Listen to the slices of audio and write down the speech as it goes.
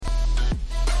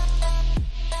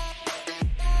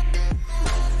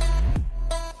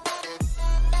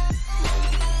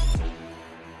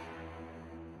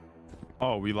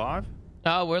we live?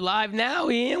 Oh, we're live now,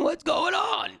 Ian. What's going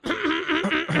on?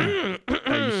 Hey,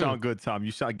 you sound good, Tom.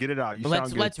 You sound, get it out. You sound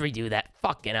good. Let's redo that.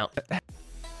 Fucking hell.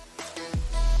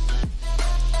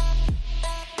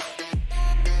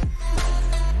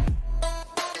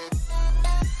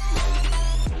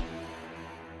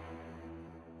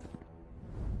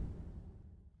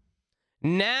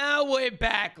 Now we're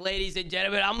back, ladies and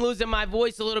gentlemen. I'm losing my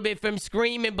voice a little bit from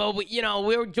screaming, but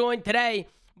we're joined today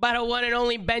by the one and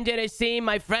only Ben Genesee,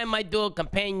 my friend, my dual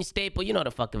companion staple. You know the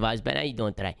fucking vibes, Ben. How you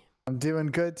doing today? I'm doing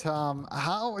good, Tom.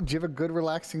 Do you have a good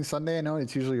relaxing Sunday? I know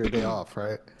it's usually your day off,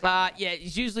 right? Yeah,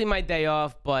 it's usually my day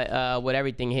off, but with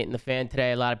everything hitting the fan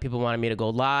today, a lot of people wanted me to go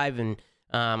live, and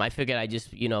I figured I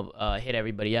just, hit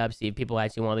everybody up, see if people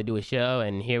actually want to do a show,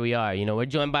 and here we are. We're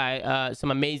joined by some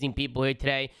amazing people here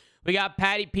today. We got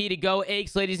Patty P to go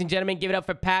aches, ladies and gentlemen. Give it up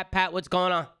for Pat. Pat, what's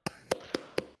going on?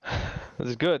 This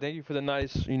is good. Thank you for the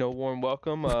nice, warm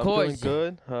welcome. Of course.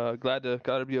 Feeling good. Glad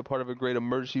to be a part of a great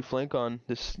emergency flank on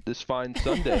this fine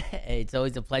Sunday. Hey, it's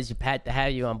always a pleasure, Pat, to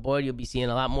have you on board. You'll be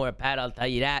seeing a lot more of Pat, I'll tell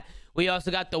you that. We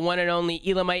also got the one and only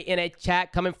Elamite in a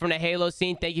chat coming from the Halo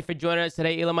scene. Thank you for joining us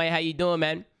today, Elamite. How you doing,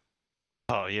 man?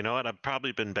 Oh, you know what? I've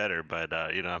probably been better, but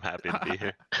I'm happy to be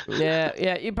here.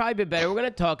 Yeah, you've probably been better. We're gonna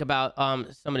talk about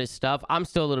some of this stuff. I'm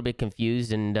still a little bit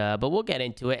confused, but we'll get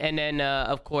into it. And then,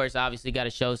 of course, obviously, got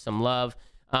to show some love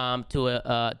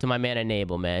to my man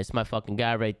Enable, man. It's my fucking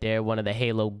guy right there. One of the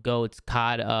Halo goats,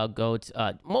 COD goats,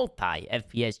 multi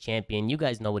FPS champion. You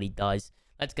guys know what he does.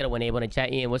 Let's get a Enable in the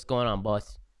chat. Ian, what's going on,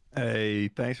 boss? Hey,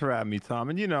 thanks for having me, Tom.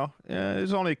 And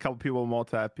there's only a couple people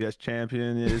multi FPS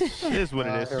champion. Is what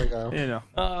it is. Here we go.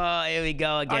 Oh, here we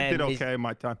go again. I did okay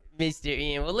my time. Mr.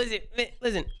 Ian. Well,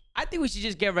 listen. I think we should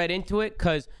just get right into it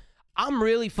because I'm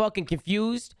really fucking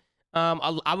confused.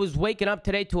 I was waking up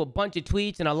today to a bunch of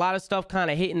tweets and a lot of stuff kind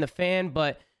of hitting the fan.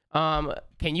 But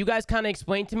can you guys kind of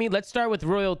explain to me? Let's start with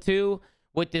Royal 2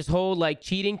 with this whole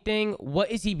cheating thing.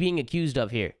 What is he being accused of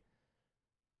here?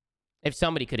 If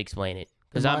somebody could explain it.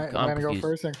 Because I'm going to go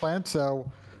confused. first, Clint.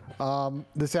 So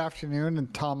this afternoon,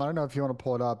 and Tom, I don't know if you want to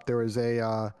pull it up. There was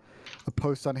a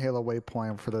post on Halo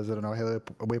Waypoint. For those that don't know, Halo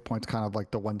Waypoint's kind of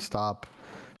like the one stop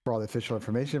for all the official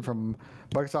information from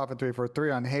Microsoft and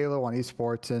 343 on Halo, on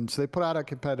esports. And so they put out a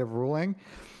competitive ruling.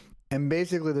 And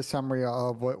basically the summary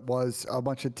of what was a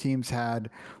bunch of teams had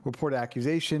reported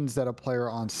accusations that a player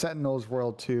on Sentinels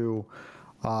World 2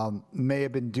 may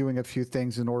have been doing a few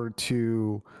things in order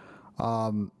to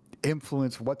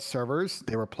influence what servers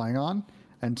they were playing on.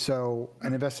 And so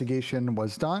an investigation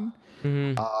was done.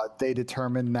 Mm-hmm. They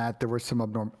determined that there were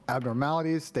some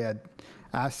abnormalities. They had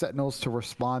asked Sentinels to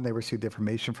respond. They received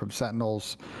information from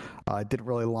Sentinels. It didn't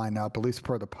really line up, at least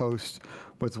per the post,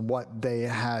 with what they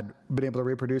had been able to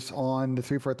reproduce on the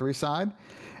 343 side.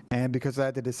 And because of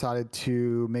that, they decided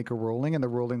to make a ruling. And the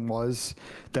ruling was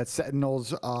that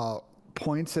Sentinels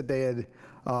points that they had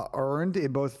earned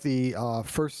in both the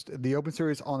Open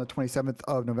Series on the 27th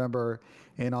of November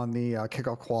and on the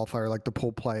kickoff qualifier, like the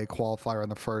pool play qualifier on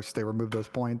the 1st, they removed those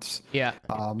points. Yeah.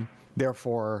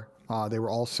 Therefore, they were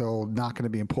also not going to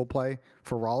be in pool play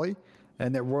for Raleigh.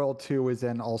 And that Royal 2 was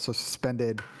then also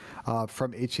suspended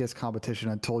from HCS competition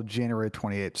until January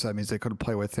 28th. So that means they couldn't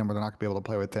play with him, or they're not going to be able to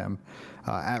play with him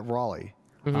at Raleigh.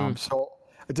 Mm-hmm. So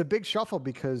it's a big shuffle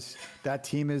because that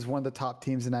team is one of the top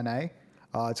teams in NA.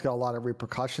 It's got a lot of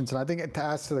repercussions, and I think it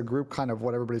adds to the group kind of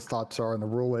what everybody's thoughts are in the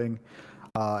ruling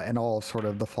and all sort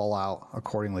of the fallout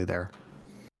accordingly there.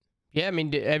 Yeah, I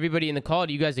mean, everybody in the call,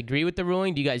 do you guys agree with the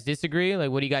ruling? Do you guys disagree?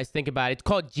 What do you guys think about it? It's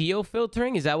called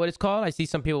geofiltering. Is that what it's called? I see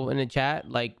some people in the chat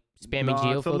spamming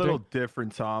geofiltering. It's a little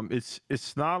different, Tom. It's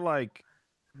not like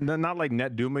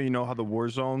Net Duma. You know how the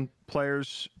Warzone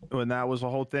players, when that was the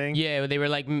whole thing? Yeah, they were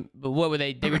what were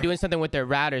they? They were doing something with their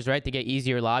routers, right, to get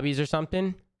easier lobbies or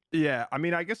something? Yeah, I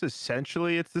mean, I guess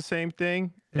essentially it's the same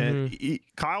thing. Mm-hmm. And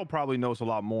Kyle probably knows a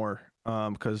lot more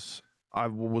because I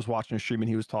was watching a stream and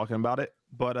he was talking about it.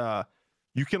 But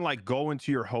you can go into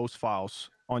your host files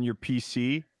on your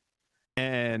PC,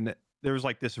 and there was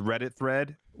this Reddit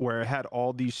thread where it had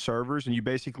all these servers, and you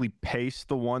basically paste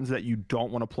the ones that you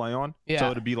don't want to play on. Yeah.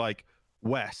 So it'd be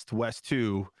West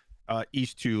 2,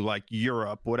 East 2,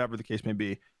 Europe, whatever the case may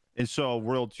be. And so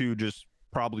World 2 just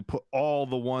probably put all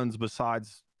the ones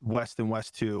besides West and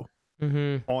West 2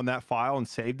 mm-hmm. on that file and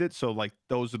saved it. So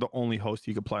those are the only hosts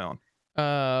you could play on.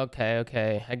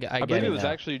 Okay. I believe it was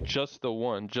actually just the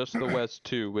West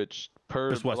 2, which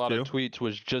per a lot of tweets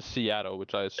was just Seattle,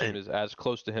 which I assume is as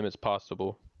close to him as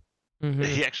possible. Mm-hmm.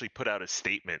 He actually put out a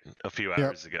statement a few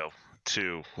hours ago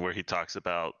too, where he talks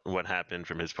about what happened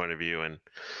from his point of view, and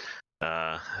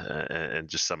and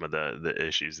just some of the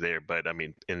issues there. But I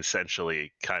mean,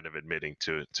 essentially, kind of admitting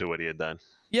to what he had done.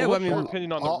 Yeah, what's well, I your mean,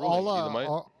 opinion on the ruling,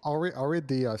 Elamite? I'll read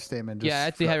the statement. yeah, I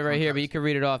actually have it right here, but you can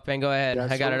read it off, Ben. Go ahead. Yeah,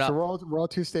 I got it up. So Roll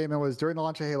 2 statement was, during the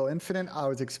launch of Halo Infinite, I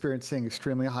was experiencing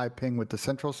extremely high ping with the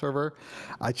Central server.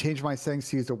 I changed my settings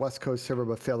to use the West Coast server,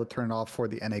 but failed to turn it off for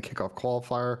the NA kickoff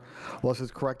qualifier. Well, this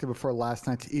was corrected before last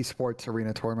night's esports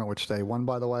arena tournament, which they won,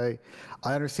 by the way.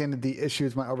 I understand that the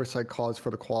issues my oversight caused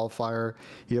for the qualifier.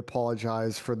 He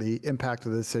apologized for the impact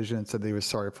of the decision and said that he was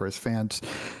sorry for his fans.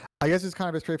 I guess it's kind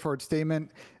of a straightforward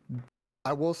statement.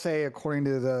 I will say, according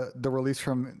to the release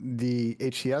from the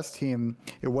HCS team,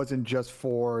 it wasn't just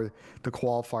for the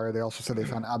qualifier. They also said they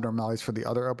found abnormalities for the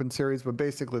other open series. But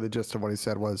basically, the gist of what he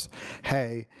said was,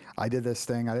 hey, I did this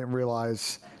thing. I didn't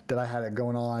realize that I had it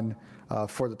going on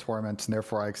for the tournaments, and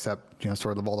therefore I accept,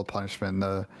 sort of all the punishment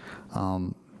and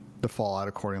the fallout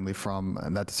accordingly from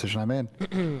that decision I made.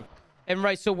 And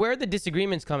right, so where are the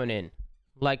disagreements coming in?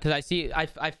 Like, because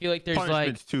I feel like there's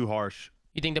punishment's too harsh.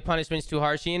 You think the punishment's too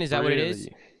harsh, Ian? Is that what it is?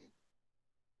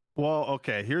 Well,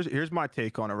 okay. Here's my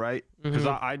take on it, right? Because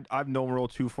I've known Roll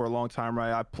 2 for a long time,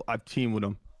 right? I've teamed with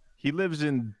him. He lives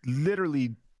in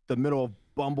literally the middle of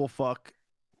bumblefuck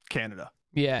Canada.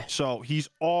 Yeah. So he's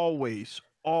always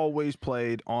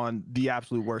played on the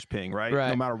absolute worst ping, right?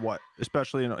 No matter what,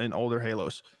 especially in older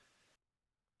Halos.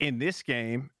 In this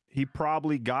game, he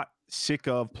probably got sick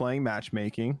of playing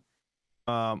matchmaking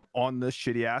on the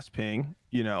shitty ass ping,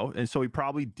 and so he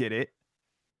probably did it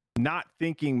not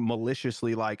thinking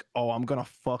maliciously like, oh, I'm gonna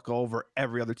fuck over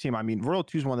every other team. I mean, Royal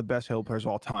 2 is one of the best Halo players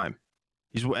of all time.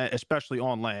 He's especially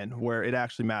on LAN where it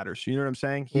actually matters. You know what I'm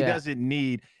saying? He doesn't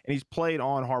need, and he's played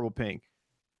on horrible ping,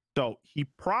 so he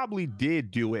probably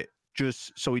did do it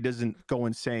just so he doesn't go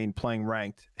insane playing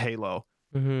ranked Halo.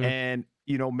 And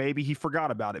maybe he forgot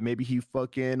about it. Maybe he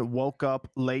fucking woke up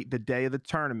late the day of the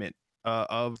tournament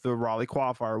of the Raleigh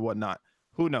qualifier or whatnot.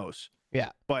 Who knows? Yeah.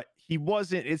 But he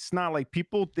wasn't, it's not like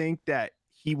people think that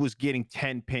he was getting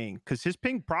 10 ping, because his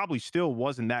ping probably still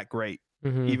wasn't that great,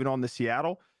 even on the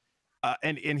Seattle.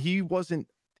 And he wasn't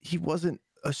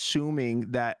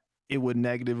assuming that it would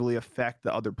negatively affect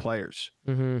the other players.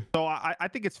 So I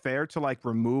think it's fair to like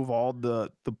remove all the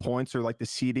points or like the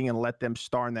seeding and let them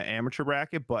start in the amateur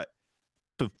bracket, but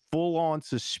to full on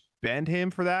suspend him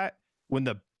for that, when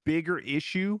the bigger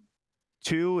issue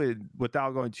too, and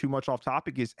without going too much off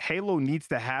topic, is Halo needs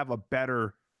to have a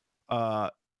better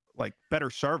better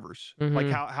servers,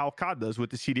 like how COD does with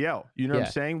the CDL. You know what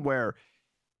I'm saying? Where,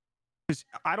 because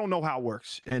I don't know how it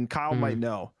works, and Kyle might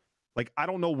know. Like, I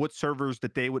don't know what servers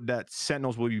that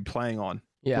Sentinels will be playing on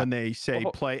when they say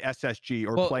play SSG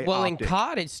or play Optic. In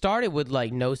COD, it started with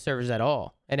like no servers at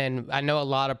all. And then I know a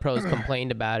lot of pros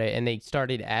complained about it, and they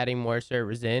started adding more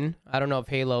servers in. I don't know if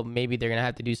Halo, maybe they're going to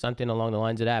have to do something along the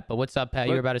lines of that. But what's up, Pat?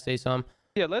 You were about to say something?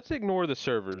 Yeah, let's ignore the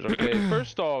servers, okay?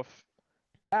 First off,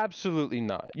 absolutely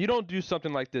not. You don't do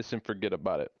something like this and forget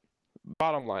about it.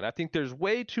 Bottom line, I think there's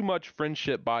way too much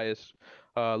friendship bias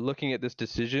looking at this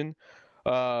decision.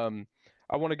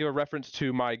 I want to give a reference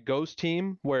to my Ghost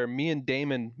team, where me and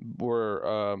Damon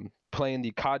were playing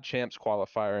the COD Champs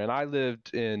qualifier, and I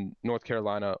lived in North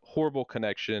Carolina. Horrible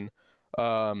connection.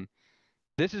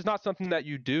 This is not something that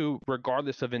you do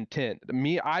regardless of intent.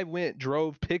 I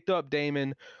drove, picked up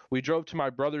Damon. We drove to my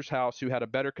brother's house, who had a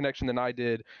better connection than I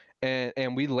did,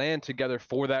 and we landed together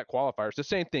for that qualifier. It's the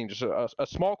same thing, just a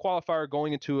small qualifier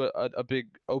going into a big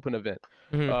open event.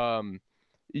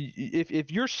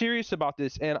 If you're serious about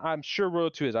this, and I'm sure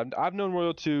Royal 2 is. I've known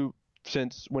Royal 2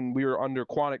 since when we were under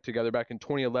Quantic together back in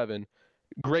 2011.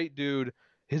 Great dude.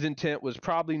 His intent was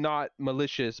probably not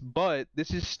malicious, but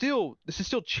this is still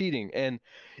cheating. And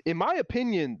in my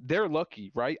opinion, they're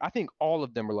lucky, right? I think all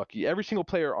of them are lucky. Every single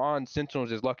player on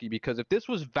Sentinels is lucky, because if this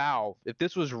was Valve, if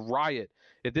this was Riot,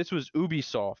 if this was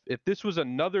Ubisoft, if this was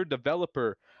another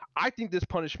developer, I think this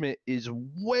punishment is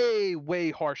way,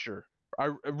 way harsher.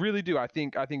 I really do. I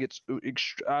think it's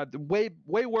way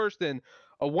worse than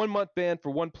a 1 month ban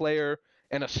for one player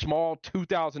and a small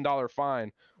 $2,000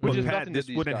 fine, which is nothing to these guys.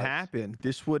 This wouldn't happen.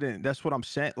 This wouldn't. That's what I'm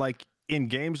saying. Like, in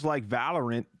games like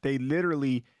Valorant, they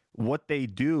literally, what they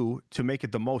do to make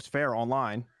it the most fair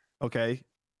online, okay,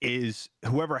 is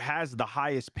whoever has the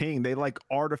highest ping, they like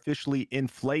artificially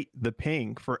inflate the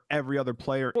ping for every other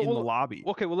player in the lobby.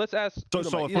 Okay, well, let's ask.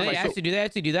 So they actually do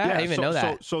that? Yeah, I didn't even know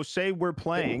that. So say we're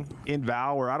playing in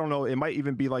Val, or I don't know, it might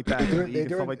even be like that. They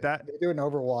do in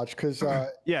Overwatch, because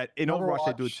in Overwatch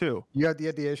they do it too. You had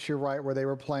the issue, right, where they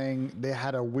were playing. They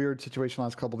had a weird situation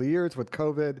last couple of years with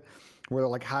COVID, where they're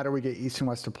like, how do we get East and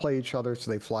West to play each other? So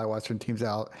they fly Western teams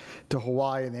out to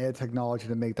Hawaii, and they had technology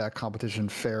to make that competition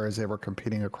fair as they were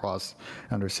competing across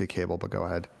undersea cable. But go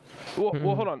ahead. Well,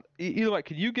 hold on. Either way,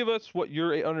 could you give us what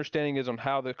your understanding is on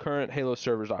how the current Halo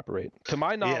servers operate? To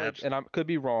my knowledge, and I could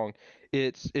be wrong,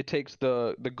 it takes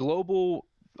the global,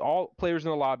 all players in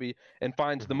the lobby, and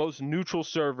finds the most neutral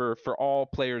server for all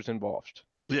players involved.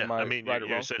 Yeah, Am I mean, right or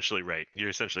you're wrong? essentially right. You're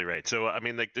essentially right. So, I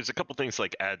mean, like, there's a couple things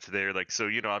like add to there. Like, so,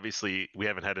 obviously, we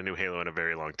haven't had a new Halo in a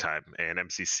very long time, and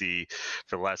MCC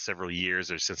for the last several years,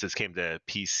 or since this came to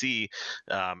PC,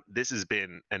 this has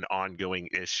been an ongoing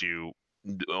issue.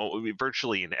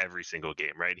 Virtually in every single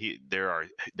game, right? There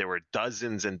were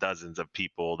dozens and dozens of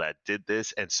people that did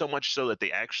this, and so much so that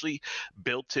they actually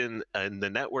built in the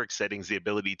network settings the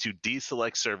ability to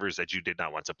deselect servers that you did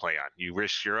not want to play on. You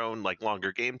risk your own like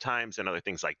longer game times and other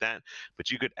things like that, but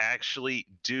you could actually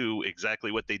do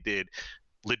exactly what they did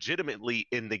legitimately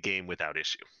in the game without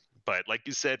issue. But like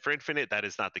you said, for Infinite, that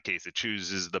is not the case. It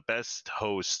chooses the best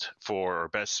host or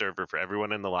best server for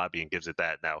everyone in the lobby and gives it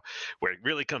that. Now, where it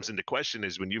really comes into question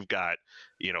is when you've got,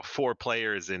 4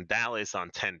 players in Dallas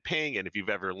on 10 ping, and if you've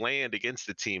ever landed against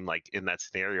a team like in that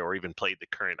scenario or even played the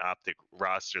current Optic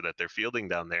roster that they're fielding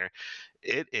down there,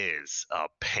 it is a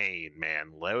pain,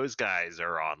 man. Those guys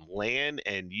are on land,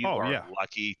 and you are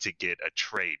lucky to get a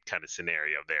trade kind of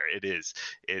scenario there. It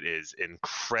is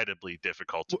incredibly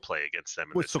difficult to play against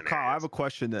them. So Kyle, I have a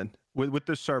question then. With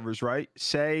the servers, right?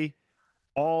 Say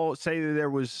that there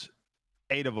was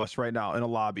 8 of us right now in a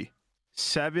lobby.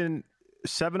 7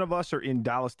 of us are in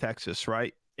Dallas, Texas,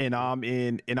 right? And I'm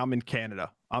in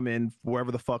Canada. I'm in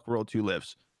wherever the fuck World 2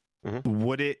 lives. Mm-hmm.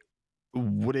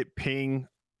 Would it ping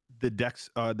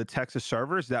the Texas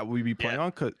servers that we be playing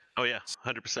on? Oh yeah,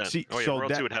 100%. See,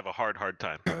 World 2 would have a hard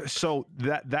time. So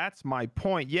that's my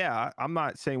point. Yeah, I'm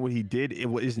not saying what he did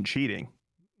isn't cheating,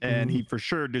 and he for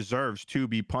sure deserves to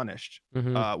be punished,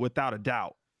 without a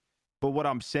doubt. But what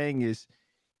I'm saying is,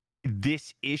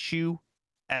 this issue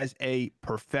as a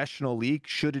professional league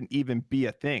shouldn't even be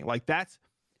a thing. Like that's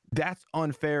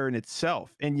unfair in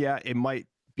itself. And yeah, it might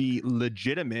be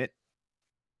legitimate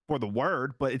for the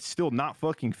word, but it's still not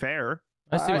fucking fair.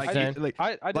 I see what you're saying.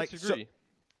 I disagree.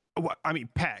 I mean,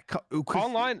 Pat,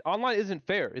 online isn't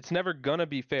fair. It's never gonna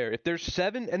be fair. If there's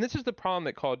 7, and this is the problem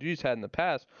that Call of Duty's had in the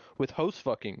past with host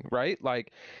fucking, right?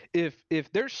 Like, if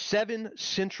there's 7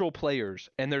 central players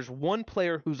and there's 1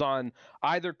 player who's on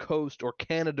either coast or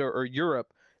Canada or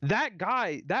Europe,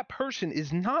 that person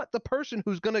is not the person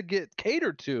who's gonna get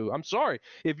catered to. I'm sorry.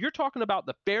 If you're talking about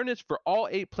the fairness for all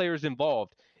 8 players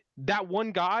involved, that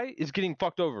one guy is getting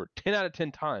fucked over 10 out of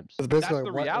 10 times. That's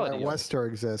the reality. Why Wester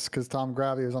exists, because Tom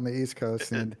Gravity was on the East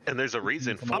Coast, and there's a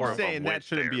reason for I'm saying that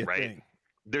shouldn't be a thing.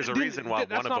 There's a reason why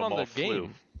one of them all flew.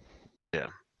 Yeah.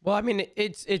 Well, I mean,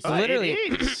 it's literally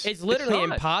it's literally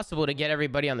impossible to get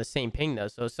everybody on the same ping though.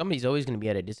 So somebody's always going to be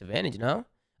at a disadvantage, no?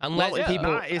 Unless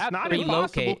people it's not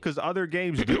impossible because other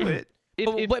games do it.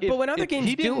 But when other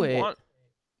games do it,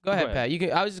 go ahead,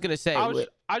 Pat. I was just gonna say.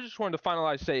 I just wanted to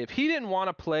finalize. Say, if he didn't want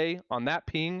to play on that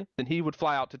ping, then he would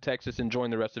fly out to Texas and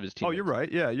join the rest of his team. Oh, you're right.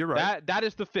 Yeah, you're right. That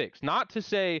is the fix. Not to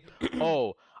say,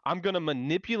 oh, I'm gonna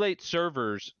manipulate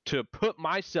servers to put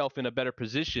myself in a better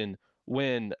position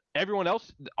when everyone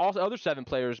else, all the other 7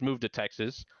 players, move to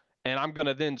Texas, and I'm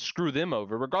gonna then screw them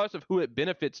over, regardless of who it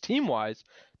benefits team-wise.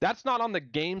 That's not on the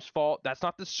game's fault. That's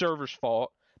not the server's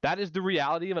fault. That is the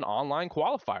reality of an online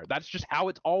qualifier. That's just how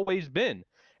it's always been.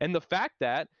 And the fact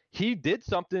that he did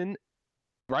something,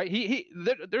 right?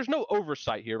 There's no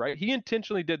oversight here, right? He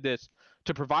intentionally did this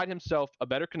to provide himself a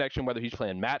better connection, whether he's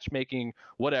playing matchmaking,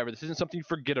 whatever. This isn't something you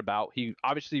forget about. He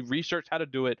obviously researched how to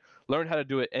do it, learned how to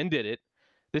do it, and did it.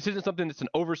 This isn't something that's an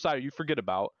oversight or you forget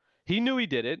about. He knew he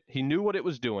did it. He knew what it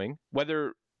was doing.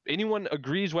 Whether anyone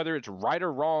agrees whether it's right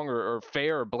or wrong or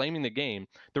fair or blaming the game,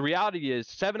 the reality is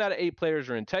 7 out of 8 players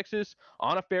are in Texas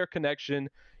on a fair connection.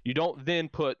 You don't then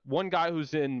put one guy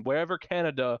who's in wherever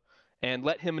Canada and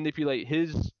let him manipulate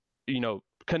his,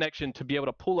 connection to be able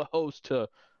to pull a host to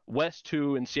West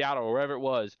 2 in Seattle or wherever it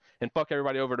was and fuck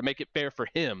everybody over to make it fair for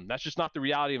him. That's just not the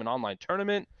reality of an online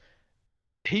tournament.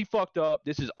 He fucked up.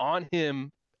 This is on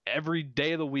him every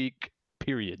day of the week,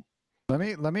 period. Let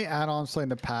me add on something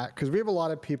to Pat, because we have a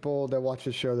lot of people that watch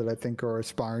the show that I think are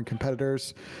aspiring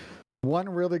competitors. One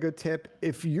really good tip: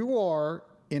 if you are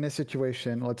in a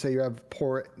situation, let's say you have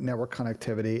poor network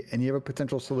connectivity and you have a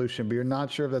potential solution, but you're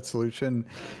not sure if that solution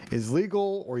is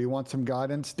legal or you want some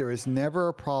guidance, there is never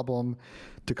a problem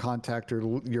to contact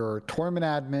your tournament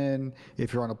admin.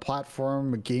 If you're on a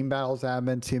platform, a game battles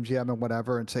admin, CMG admin,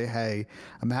 whatever, and say, hey,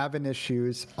 I'm having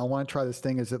issues. I want to try this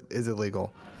thing. Is it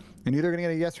legal? And either going to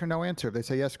get a yes or no answer. If they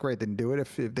say yes, great, then do it.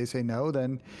 If they say no,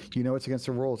 then it's against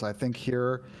the rules. I think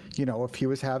here, if he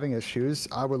was having issues,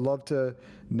 I would love to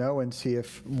know and see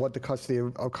what the custody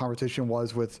of conversation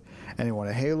was with anyone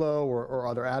at Halo or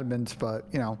other admins.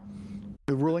 But,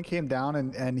 the ruling came down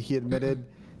and he admitted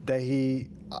that he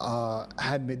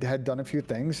had done a few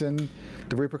things, and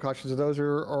the repercussions of those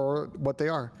are what they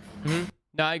are. Mm-hmm.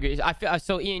 No, I agree.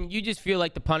 So Ian, you just feel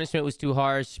like the punishment was too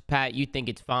harsh. Pat, you think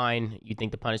it's fine. You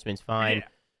think the punishment's fine.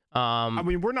 Yeah. I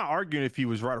mean, we're not arguing if he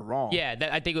was right or wrong. Yeah,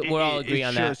 I think we'll all agree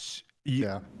on that.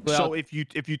 Yeah. So if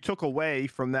you took away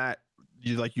from that,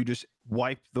 you just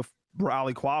wiped the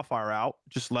Raleigh qualifier out,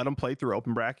 just let them play through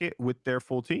open bracket with their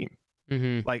full team.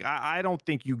 Mm-hmm. Like I don't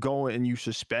think you go and you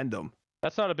suspend them.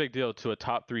 That's not a big deal to a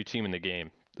top 3 team in the game.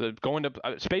 Going to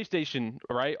Space Station,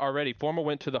 right? Already, Formal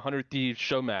went to the 100 Thieves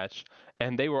show match,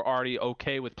 and they were already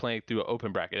okay with playing through an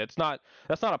open bracket. That's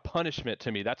not a punishment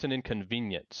to me. That's an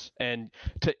inconvenience. And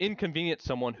to inconvenience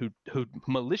someone who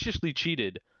maliciously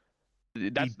cheated,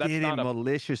 that's not a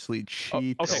maliciously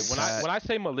cheat. Okay, when I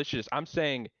say malicious, I'm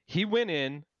saying he went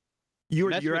in,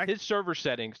 messed with his server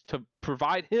settings to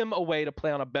provide him a way to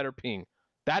play on a better ping.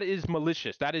 That is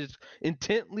malicious. That is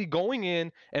intently going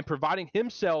in and providing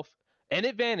himself an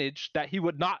advantage that he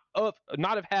would not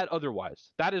have had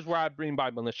otherwise. That is where I bring by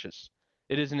malicious.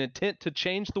 It is an intent to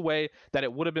change the way that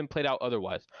it would have been played out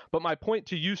otherwise. But my point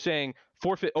to you saying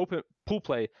forfeit open pool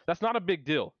play, that's not a big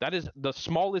deal. That is the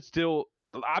smallest deal.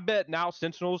 I bet now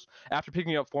Sentinels, after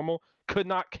picking up Formal, could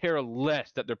not care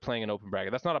less that they're playing an open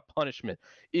bracket. That's not a punishment.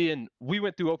 We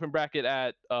went through open bracket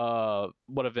at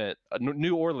what event?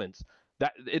 New Orleans.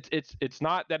 That it's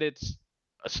not that it's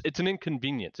an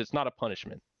inconvenience. It's not a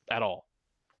punishment at all.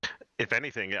 If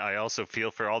anything, I also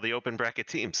feel for all the open bracket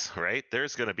teams, right?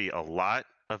 There's going to be a lot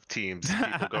of teams,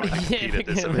 people going to compete at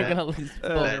this event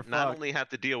that not only have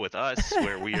to deal with us,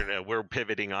 where we're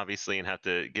pivoting obviously and have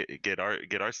to get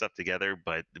our stuff together,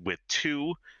 but with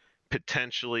 2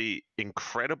 potentially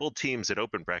incredible teams at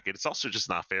open bracket, it's also just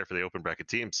not fair for the open bracket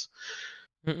teams.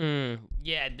 Yeah,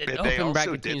 the open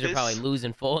bracket teams are probably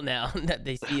losing full now that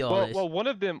they see all this. Well, one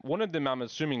of them I'm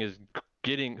assuming is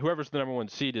getting, whoever's the number 1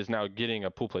 seed is now getting a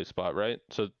pool play spot, right?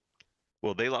 So,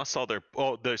 well, they lost all their.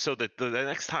 So the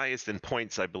next highest in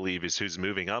points, I believe, is who's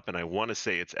moving up, and I want to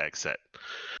say it's Xset.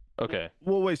 Okay.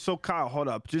 Well, wait. So Kyle, hold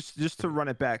up. Just to run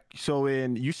it back. So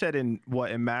you said in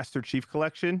Master Chief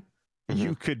Collection,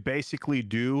 you could basically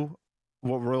do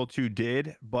what Royal 2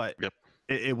 did, but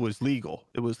it was legal.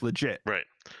 It was legit. Right.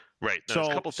 No, there's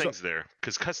a couple things there,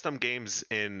 because custom games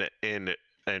in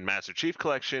Master Chief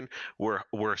Collection were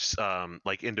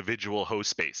like individual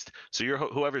host based. So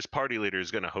whoever's party leader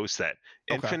is going to host that.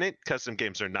 Okay. Infinite custom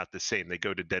games are not the same. They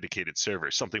go to dedicated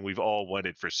servers, something we've all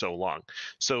wanted for so long.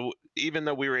 So even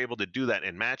though we were able to do that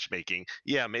in matchmaking,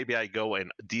 yeah, maybe I go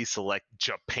and deselect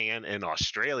Japan and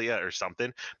Australia or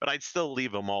something, but I'd still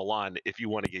leave them all on if you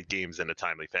want to get games in a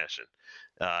timely fashion.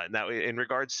 Now, in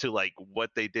regards to like what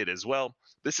they did as well,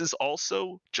 this is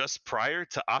also just prior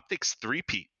to Optic's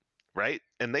 3-peat. Right?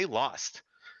 And they lost.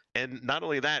 And not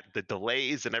only that, the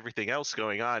delays and everything else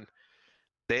going on,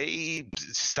 they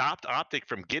stopped Optic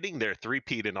from getting their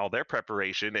 3-peat and all their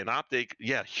preparation. And Optic,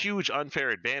 huge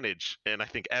unfair advantage. And I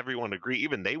think everyone agree,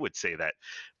 even they would say that.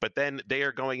 But then they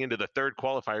are going into the 3rd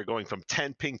qualifier, going from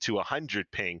 10 ping to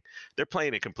 100 ping. They're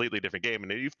playing a completely different game.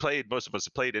 And most of us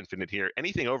have played Infinite here.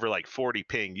 Anything over like 40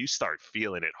 ping, you start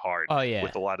feeling it hard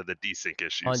with a lot of the desync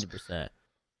issues. 100%.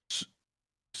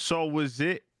 So was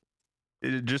it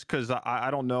just because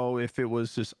I don't know if it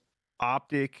was just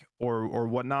Optic or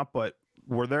whatnot, but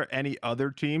were there any other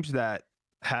teams that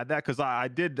had that? Because I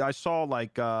saw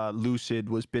like Lucid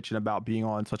was bitching about being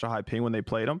on such a high ping when they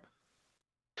played them,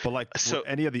 but like were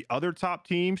any of the other top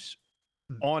teams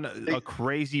on a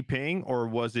crazy ping, or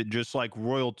was it just like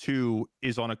Royal 2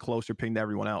 is on a closer ping than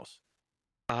everyone else?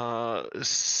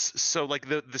 So like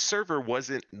the server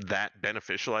wasn't that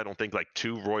beneficial, I don't think, like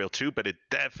to Royal 2, but it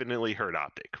definitely hurt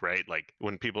Optic, right? Like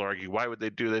when people argue, why would they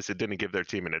do this? It didn't give their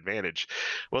team an advantage.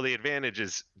 Well, the advantage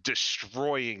is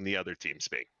destroying the other team's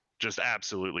ping, just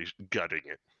absolutely gutting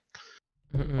it.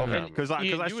 Okay, because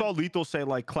I saw Lethal say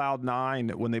like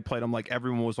Cloud9 when they played them, like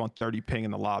everyone was on 30 ping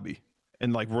in the lobby,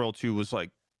 and like Royal 2 was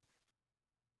like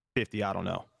 50, I don't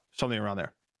know, something around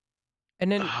there. And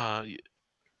then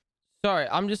sorry,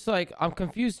 I'm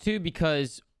confused too,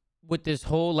 because with this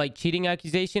whole like cheating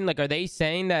accusation, like are they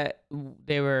saying that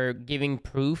they were giving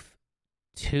proof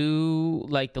to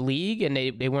like the league and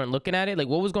they weren't looking at it? Like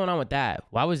what was going on with that?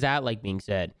 Why was that like being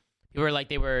said? People were like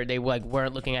they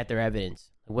weren't looking at their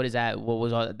evidence. What is that? What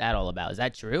was that all about? Is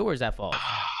that true or is that false?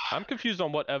 I'm confused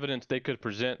on what evidence they could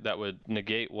present that would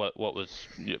negate what was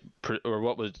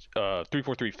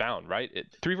 343 found, right?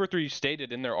 343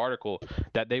 stated in their article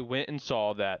that they went and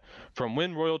saw that from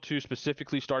when Royal 2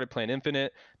 specifically started playing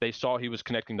Infinite, they saw he was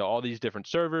connecting to all these different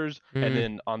servers, and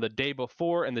then on the day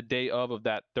before and the day of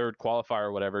that third qualifier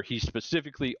or whatever, he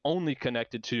specifically only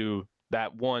connected to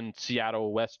that one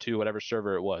Seattle West 2, whatever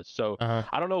server it was. So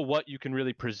I don't know what you can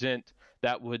really present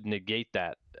that would negate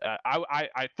that.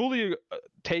 I fully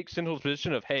take Sentinel's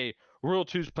position of, hey, Royal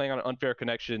 2's playing on an unfair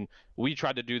connection. We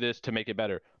tried to do this to make it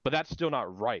better, but that's still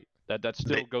not right. That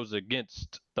still goes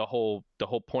against the whole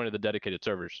point of the dedicated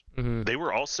servers. They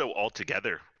were also all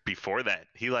together before that.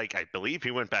 I believe he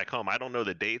went back home. I don't know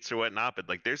the dates or whatnot, but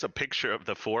there's a picture of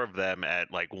the 4 of them at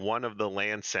one of the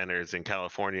LAN centers in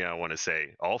California, I want to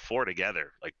say, all 4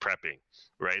 together, prepping,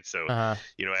 right? So,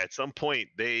 at some point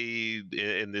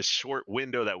in this short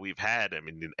window that we've had,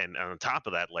 and on top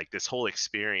of that, this whole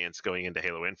experience going into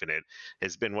Halo Infinite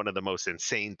has been one of the most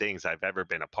insane things I've ever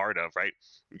been a part of, right?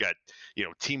 We got,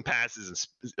 team passes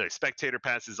and spectator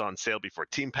passes on sale before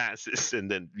team passes, and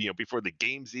then, before the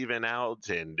game's even out,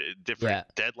 and different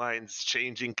deadlines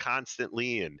changing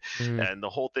constantly, and the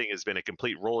whole thing has been a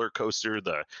complete roller coaster.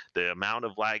 The amount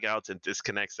of lag outs and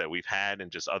disconnects that we've had,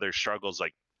 and just other struggles,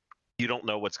 you don't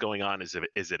know what's going on. Is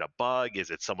it a bug? Is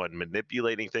it someone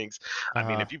manipulating things? I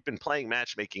mean, if you've been playing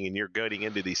matchmaking and you're going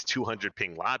into these 200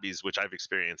 ping lobbies, which I've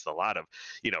experienced a lot of,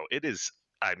 it is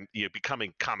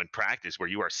becoming common practice where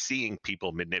you are seeing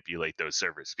people manipulate those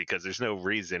servers, because there's no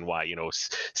reason why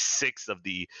 6 of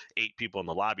the 8 people in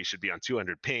the lobby should be on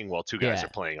 200 ping while 2 guys are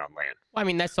playing on LAN. Well, I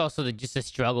mean, that's also just the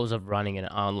struggles of running an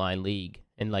online league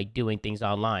and doing things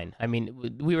online. I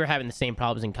mean, we were having the same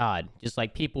problems in COD. Just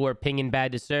people were pinging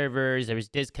bad to servers. There was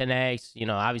disconnects.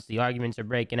 Obviously arguments are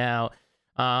breaking out.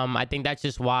 I think that's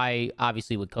just why,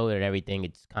 obviously with COVID and everything,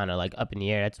 it's kind of up in the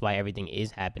air. That's why everything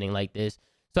is happening like this.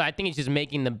 So I think it's just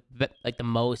making the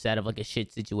most out of a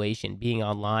shit situation being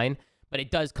online, but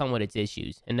it does come with its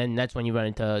issues. And then that's when you run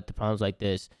into problems like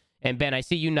this. And Ben, I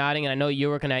see you nodding, and I know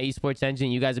you're working at Esports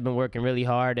Engine. You guys have been working really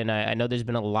hard, and I know there's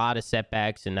been a lot of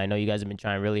setbacks, and I know you guys have been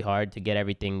trying really hard to get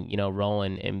everything,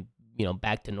 rolling and,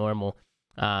 back to normal.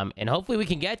 And hopefully we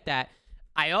can get that.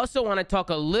 I also want to talk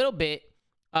a little bit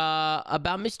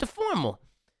about Mr. Formal,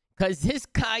 because this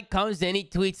guy comes in, he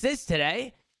tweets this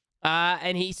today.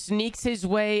 And he sneaks his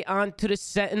way onto the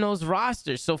Sentinels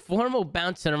roster. So Formal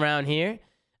bouncing around here.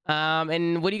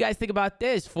 And what do you guys think about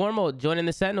this? Formal joining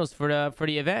the Sentinels for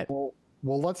the event.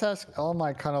 Well, let's ask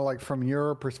Elmike kind of from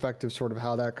your perspective, sort of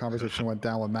how that conversation went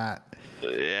down with Matt.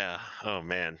 Yeah. Oh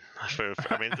man. There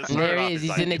he is.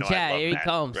 He's in the chat. Here he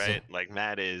comes. Right.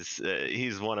 Matt is.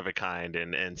 He's one of a kind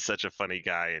and such a funny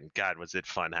guy. And God, was it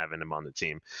fun having him on the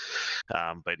team.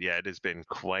 But yeah, it has been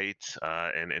quite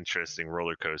an interesting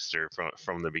roller coaster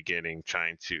from the beginning,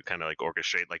 trying to kind of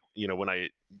orchestrate. When I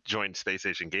joined Space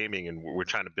Station Gaming and we're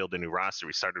trying to build a new roster,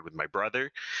 we started with my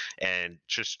brother, and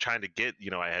just trying to get.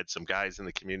 I had some guys in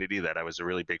the community that I was a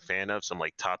really big fan of, some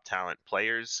top talent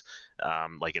players.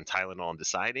 In Tylenol and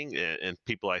Deciding, and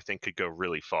people I think could go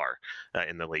really far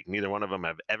in the league. Neither one of them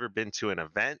have ever been to an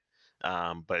event,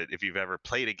 but if you've ever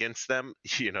played against them,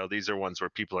 these are ones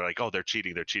where people are oh, they're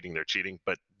cheating,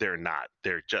 but they're not.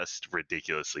 They're just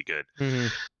ridiculously good.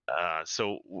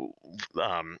 So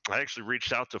I actually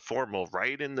reached out to Formal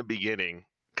right in the beginning,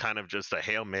 kind of just a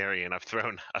Hail Mary, and I've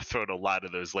thrown a lot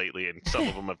of those lately, and some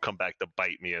of them have come back to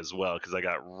bite me as well, because I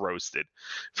got roasted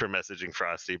for messaging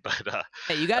Frosty. But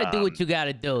hey, you gotta do what you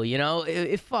gotta do,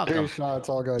 fuck them. It's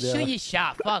all good. Shoot your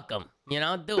shot, fuck them,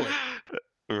 do it.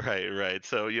 Right.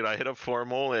 So, I hit up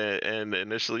Formal, and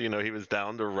initially, he was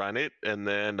down to run it. And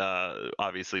then,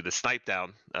 obviously, the snipe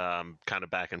down, kind of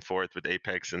back and forth with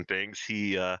Apex and things.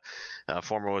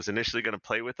 Formal was initially going to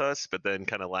play with us, but then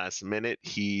kind of last minute,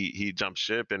 he jumped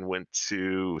ship and went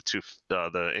to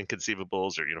the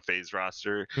Inconceivables or, FaZe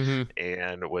roster,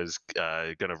 and was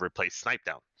going to replace snipe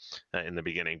down in the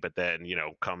beginning. But then,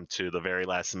 come to the very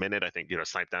last minute, I think,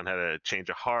 snipe down had a change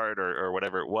of heart or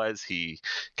whatever it was. He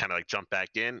kind of jumped back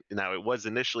in. Now, it was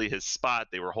initially his spot.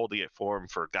 They were holding it for him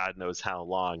for God knows how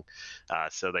long.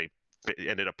 So they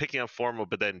ended up picking up Formal,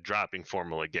 but then dropping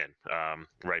Formal again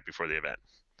right before the event.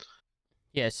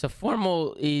 Yeah, so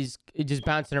Formal is just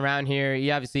bouncing around here.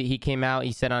 He came out.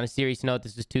 He said on a serious note,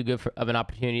 this was too good of an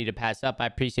opportunity to pass up. I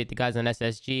appreciate the guys on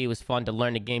SSG. It was fun to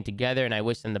learn the game together, and I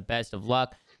wish them the best of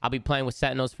luck. I'll be playing with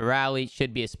Sentinels for Raleigh.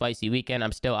 Should be a spicy weekend.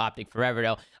 I'm still Optic forever,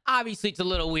 though. Obviously, it's a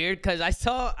little weird because I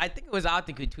think it was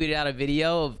Optic who tweeted out a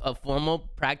video of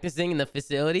Formal practicing in the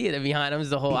facility, and behind him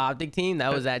is the whole Optic team.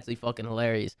 That was actually fucking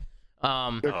hilarious.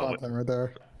 Good content right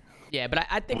there. Yeah, but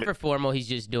I think for Formal, he's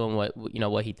just doing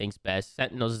what he thinks best.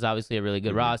 Sentinels is obviously a really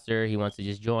good roster. He wants to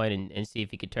just join and see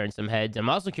if he could turn some heads. I'm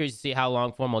also curious to see how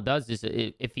long Formal does this,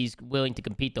 if he's willing to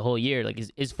compete the whole year. Like,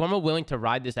 is Formal willing to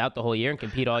ride this out the whole year and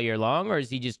compete all year long, or is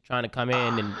he just trying to come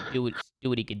in and do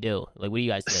what he could do? Like, what do you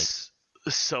guys think?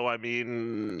 So I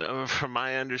mean, from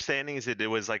my understanding, is it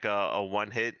was like a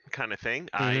one-hit kind of thing.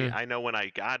 Mhm. I know when I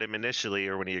got him initially,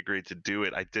 or when he agreed to do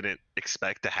it, I didn't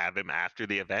expect to have him after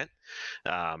the event.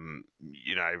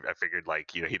 I figured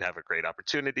like he'd have a great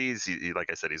opportunities.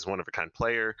 Like I said, he's one of a kind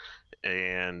player,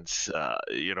 and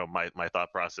my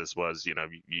thought process was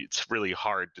it's really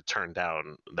hard to turn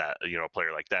down that a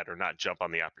player like that, or not jump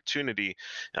on the opportunity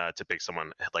to pick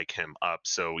someone like him up.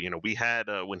 So we had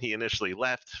when he initially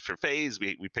left for FaZe,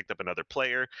 we picked up another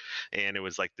player, and it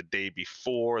was like the day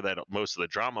before that most of the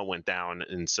drama went down,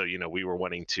 and so we were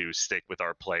wanting to stick with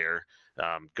our player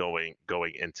going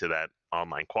into that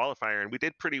online qualifier, and we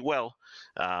did pretty well.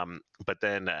 But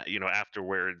then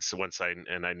afterwards, once I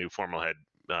knew Formal had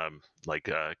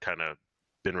kind of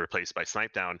been replaced by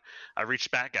Snipedown, I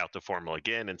reached back out to Formal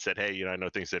again and said, hey, I know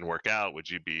things didn't work out. Would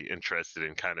you be interested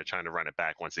in kind of trying to run it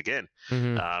back once again?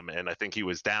 And I think he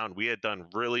was down. We had done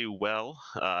really well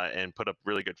and put up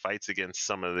really good fights against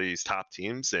some of these top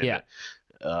teams. And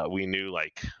we knew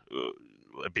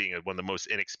being one of the most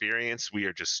inexperienced, we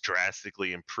are just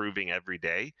drastically improving every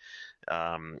day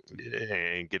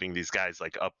and getting these guys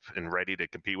like up and ready to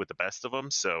compete with the best of them.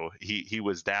 So he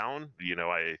was down.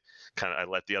 I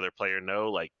let the other player know,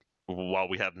 like, while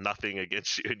we have nothing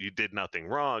against you and you did nothing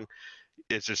wrong,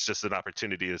 it's just an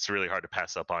opportunity that's really hard to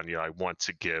pass up on. I want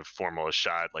to give Formal a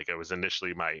shot. Like, it was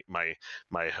initially my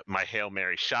Hail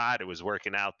Mary shot. It was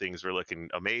working out. Things were looking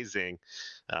amazing.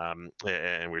 And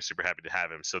we're super happy to have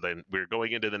him. So then we're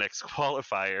going into the next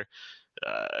qualifier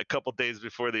a couple days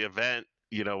before the event.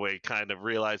 We kind of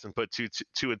realized and put two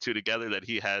and two together that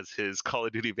he has his Call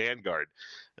of Duty Vanguard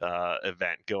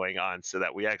event going on, so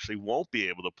that we actually won't be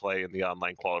able to play in the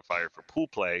online qualifier for pool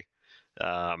play.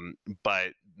 But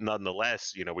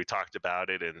nonetheless, we talked about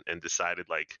it and decided,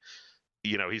 like,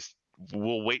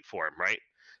 we'll wait for him, right?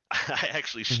 I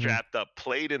actually strapped up,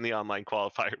 played in the online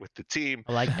qualifier with the team,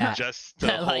 I like that. just to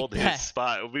hold his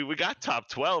spot. We got top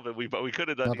 12, and we could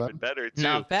have done even better too.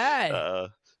 Not bad.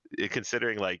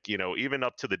 Considering, like, even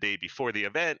up to the day before the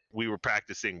event, we were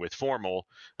practicing with Formal,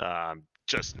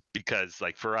 just because,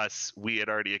 like, for us, we had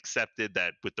already accepted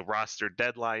that with the roster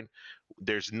deadline,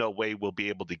 there's no way we'll be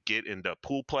able to get into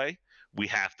pool play. We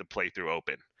have to play through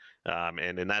open.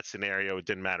 And in that scenario, it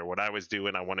didn't matter what I was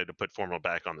doing. I wanted to put Formal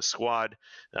back on the squad.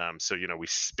 So we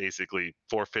basically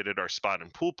forfeited our spot in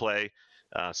pool play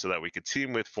so that we could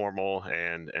team with Formal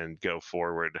and go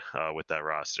forward with that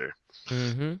roster.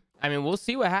 I mean, we'll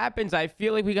see what happens. I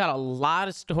feel like we got a lot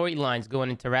of storylines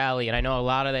going into Raleigh, and I know a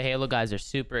lot of the Halo guys are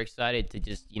super excited to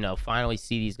just, finally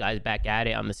see these guys back at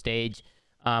it on the stage.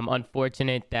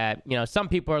 Unfortunate that, some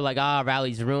people are like,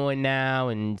 Rally's ruined now,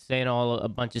 and saying a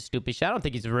bunch of stupid shit. I don't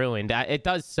think he's ruined. It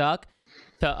does suck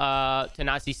to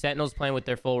not see Sentinels playing with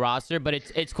their full roster, but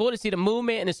it's cool to see the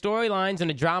movement and the storylines and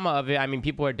the drama of it. I mean,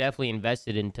 people are definitely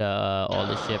invested into all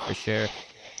this shit for sure.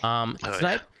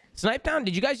 Snipedown,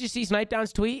 did you guys just see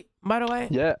Snipedown's tweet, by the way?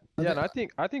 Yeah, and I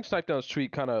think Snipedown's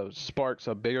tweet kind of sparks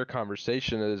a bigger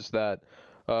conversation. Is that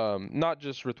not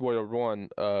just with Royal One,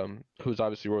 who's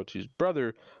obviously Royal 2's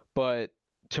brother, but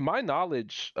to my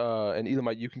knowledge, and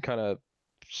Elamite, you can kind of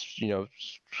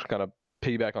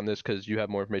piggyback on this because you have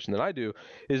more information than I do,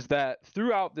 is that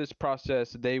throughout this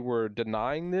process they were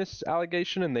denying this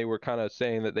allegation and they were kind of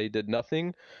saying that they did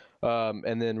nothing.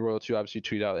 And then Royal 2 obviously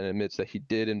tweeted out and admits that he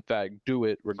did in fact do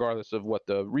it, regardless of what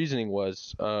the reasoning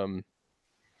was.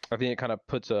 I think it kind of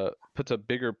puts a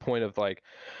bigger point of, like,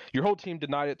 your whole team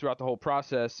denied it throughout the whole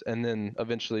process, and then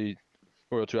eventually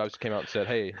Royal 2 obviously came out and said,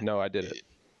 hey, no, I did it.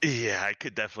 Yeah, I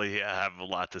could definitely have a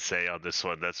lot to say on this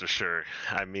one, that's for sure.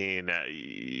 I mean,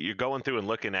 you're going through and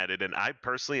looking at it, and I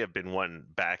personally have been one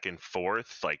back and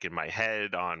forth, like, in my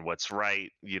head on what's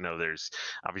right. There's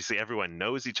obviously, everyone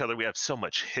knows each other. We have so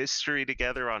much history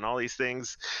together on all these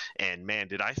things, and man,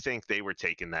 did I think they were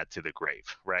taking that to the grave,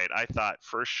 right? I thought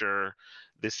for sure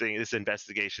this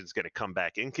investigation is going to come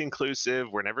back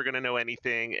inconclusive. We're never going to know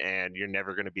anything, and you're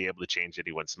never going to be able to change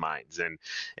anyone's minds. And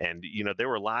there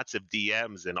were lots of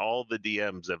DMs, and all the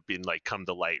DMs have been, like, come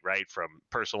to light, right? From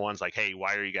personal ones like, hey,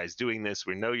 why are you guys doing this?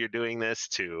 We know you're doing this,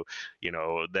 to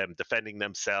them defending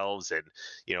themselves. And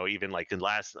even like in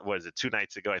was it 2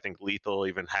 nights ago, I think Lethal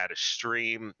even had a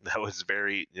stream that was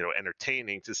very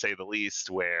entertaining, to say the least,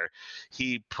 where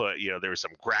he put there was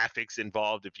some graphics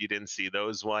involved. If you didn't see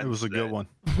those ones, it was a good one.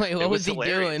 Wait, what was he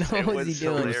doing? What was he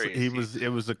doing? It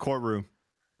was a courtroom.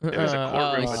 There was a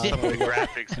courtroom with shit. some of the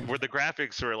graphics where the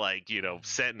graphics were like,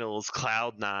 Sentinels,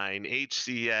 Cloud9,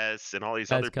 HCS, and all these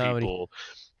That's other comedy. people.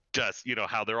 Just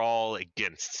how they're all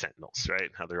against Sentinels, right?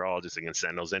 How they're all just against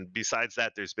Sentinels. And besides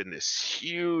that, there's been this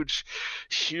huge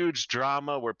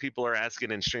drama where people are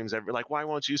asking in streams, like, why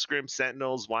won't you scrim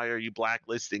Sentinels? Why are you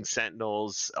blacklisting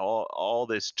Sentinels? All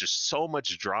this, just so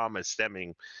much drama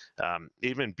stemming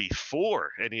even before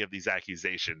any of these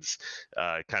accusations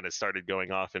kind of started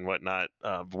going off and whatnot.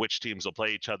 Which teams will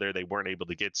play each other? They weren't able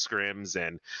to get scrims,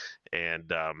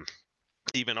 and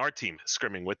even our team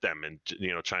scrimming with them and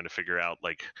trying to figure out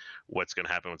like what's going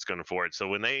to happen, what's going forward. So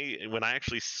when I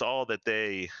actually saw that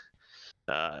they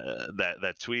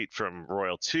that tweet from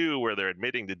Royal 2 where they're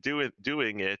admitting to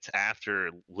doing it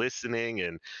after listening,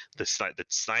 and the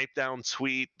snipe down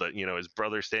tweet, but his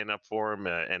brother standing up for him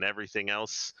and everything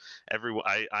else,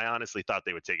 I honestly thought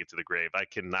they would take it to the grave. I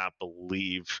cannot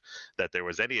believe that there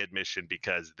was any admission,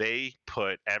 because they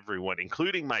put everyone,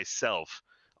 including myself,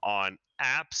 on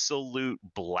absolute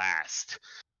blast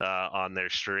on their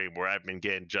stream, where I've been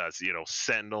getting just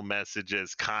Sentinel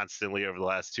messages constantly over the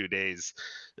last 2 days,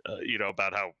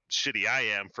 about how shitty I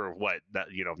am for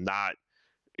not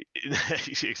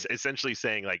essentially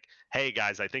saying like, hey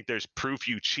guys, I think there's proof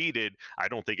you cheated. I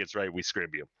don't think it's right we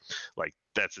scrim you. Like,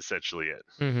 that's essentially it.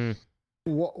 Mm-hmm.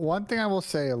 One thing I will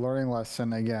say, a learning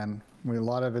lesson again, a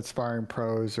lot of aspiring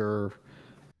pros or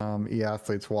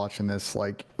e-athletes watching this,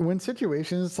 like when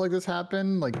situations like this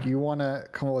happen, like you want to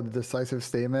come up with a decisive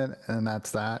statement, and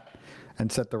that's that,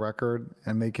 and set the record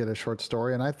and make it a short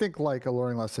story. And I think like a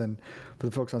learning lesson for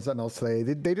the folks on Sentinels today,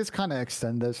 they just kind of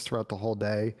extend this throughout the whole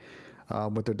day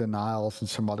with their denials and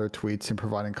some other tweets and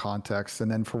providing context.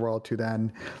 And then for World 2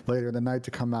 then later in the night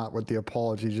to come out with the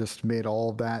apology just made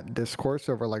all of that discourse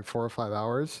over like 4 or 5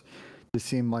 hours just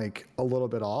seem like a little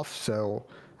bit off. So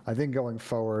I think going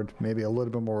forward, maybe a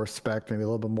little bit more respect, maybe a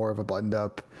little bit more of a buttoned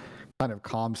up kind of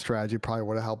calm strategy probably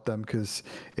would have helped them, because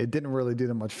it didn't really do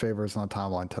them much favors on the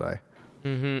timeline today.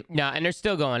 Mm-hmm. No, and they're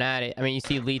still going at it. I mean, you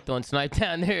see Lethal and Snipe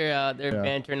down there. They're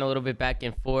bantering a little bit back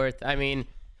and forth. I mean,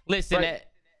 listen, Right.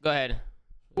 go ahead.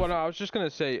 Well, no, I was just going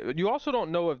to say, you also don't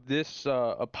know if this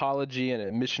apology and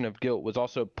admission of guilt was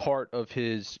also part of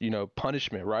his,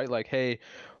 punishment, right? Like, hey,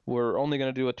 we're only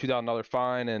going to do a $2,000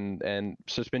 fine and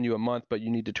suspend you a month, but you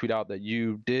need to tweet out that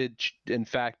you did, in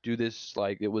fact, do this.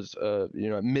 Like, it was,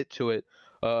 admit to it.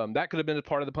 That could have been a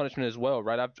part of the punishment as well,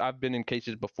 right? I've been in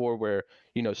cases before where,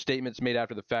 statements made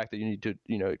after the fact that you need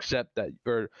to, accept that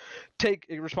or take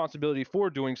responsibility for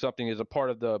doing something is a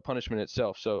part of the punishment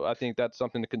itself. So I think that's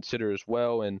something to consider as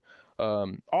well. And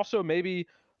also maybe,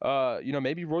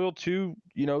 maybe Royal 2,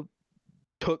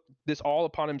 took this all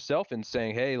upon himself and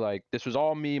saying, hey, like, this was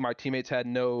all me. My teammates had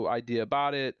no idea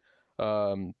about it.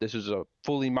 This is a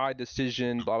fully my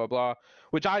decision, blah, blah, blah,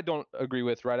 which I don't agree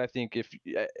with, right? I think if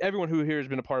everyone who here has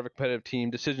been a part of a competitive team,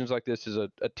 decisions like this is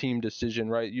a team decision,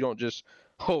 right? You don't just,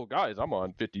 oh, guys, I'm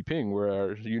on 50 ping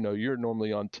where, you're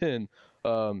normally on 10.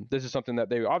 This is something that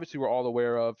they obviously were all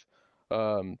aware of.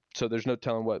 So there's no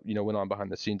telling what, went on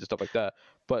behind the scenes and stuff like that.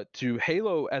 But to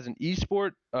Halo as an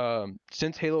esport,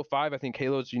 since Halo 5, I think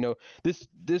Halo's,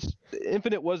 this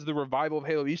Infinite was the revival of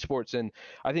Halo esports. And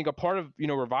I think a part of,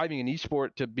 reviving an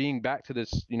esport to being back to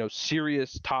this,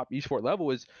 serious top esport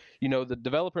level is, the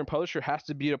developer and publisher has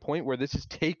to be at a point where this is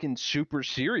taken super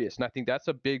serious. And I think that's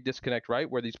a big disconnect, right?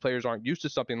 Where these players aren't used to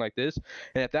something like this.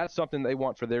 And if that's something they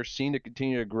want for their scene to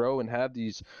continue to grow and have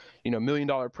these, $1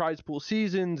 million prize pool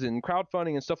seasons and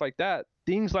crowdfunding and stuff like that,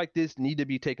 things like this need to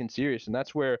be taken serious. And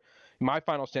that's where my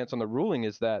final stance on the ruling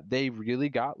is that they really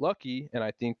got lucky. And I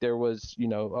think there was, a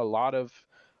lot of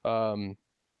kind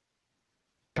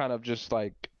of just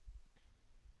like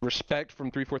respect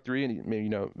from 343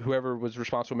 and, whoever was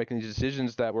responsible for making these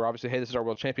decisions that were obviously, hey, this is our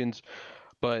world champions.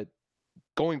 But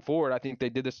going forward, I think they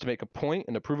did this to make a point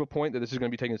and to prove a point that this is going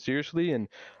to be taken seriously. And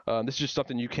this is just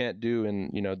something you can't do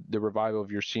in, the revival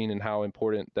of your scene and how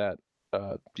important that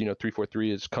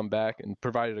 343 has come back and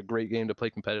provided a great game to play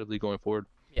competitively going forward.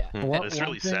 Yeah. And it's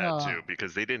really sad too,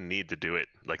 because they didn't need to do it.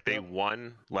 Like, they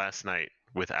won last night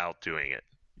without doing it.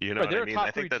 You know Right, what I they're a mean? top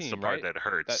I think three that's the team, part right? that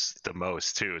hurts the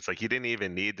most too. It's like you didn't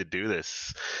even need to do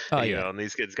this. Oh, You yeah. know, and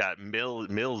these kids got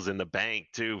mills in the bank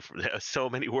too. For so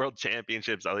many world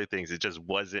championships, other things. It just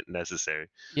wasn't necessary.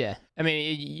 Yeah, I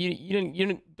mean,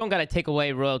 you don't gotta take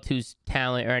away Royal 2's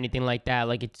talent or anything like that.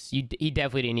 Like, he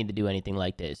definitely didn't need to do anything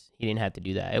like this. He didn't have to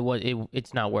do that.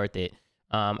 It's not worth it.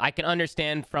 I can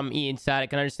understand from Ian's side. I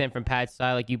can understand from Pat's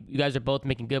side. Like, you guys are both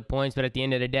making good points, but at the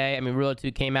end of the day, I mean, Royal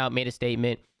 2 came out, made a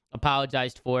statement,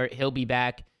 apologized for it. He'll be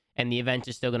back, and the event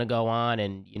is still gonna go on,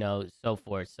 and so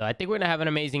forth. So I think we're gonna have an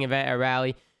amazing event at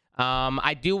Raleigh.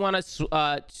 I do want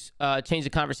to change the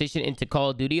conversation into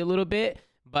Call of Duty a little bit.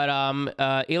 But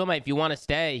Elamite, if you want to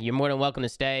stay, you're more than welcome to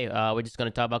stay. We're just going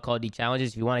to talk about Call of Duty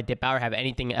challenges. If you want to dip out or have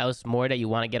anything else more that you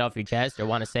want to get off your chest or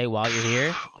want to say while you're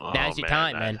here, now's your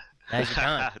time, man. Now's your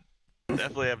time.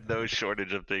 Definitely have no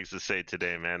shortage of things to say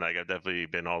today, man. Like, I've definitely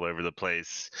been all over the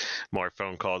place. More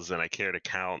phone calls than I care to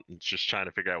count. Just trying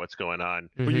to figure out what's going on.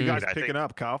 Who you guys picking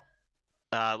up, Kyle?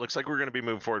 Looks like we're going to be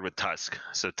moving forward with Tusk.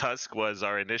 So Tusk was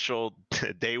our initial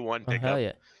day one pickup. Hell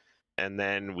yeah. And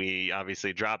then we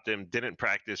obviously dropped him, didn't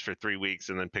practice for 3 weeks,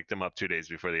 and then picked him up 2 days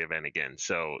before the event again.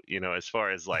 So, as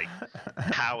far as like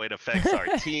how it affects our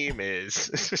team is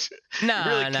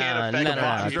really can't affect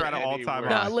the team at an all-time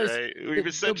high. Listen, right? We've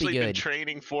essentially been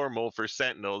training formal for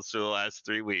Sentinels for the last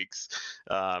 3 weeks,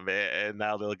 and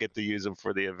now they'll get to use them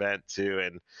for the event too.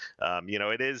 And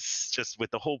it is just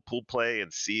with the whole pool play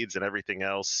and seeds and everything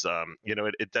else.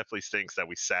 It definitely stinks that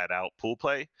we sat out pool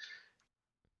play.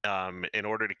 In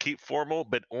order to keep formal,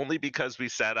 but only because we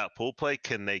sat out pool play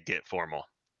can they get formal.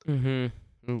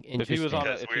 If he was on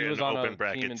a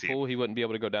team in pool, he wouldn't be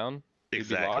able to go down.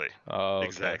 Exactly. Oh, okay.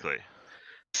 Exactly.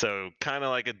 So kind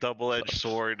of like a double-edged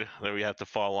sword that we have to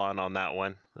fall on that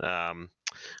one.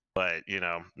 But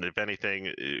if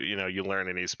anything, you learn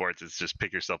in esports, it's just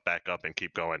pick yourself back up and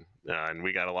keep going. And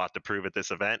we got a lot to prove at this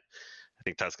event. I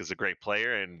think Tusk is a great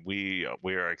player, and we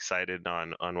are excited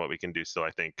on what we can do. So I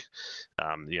think,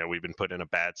 we've been put in a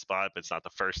bad spot, but it's not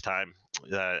the first time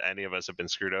any of us have been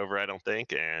screwed over, I don't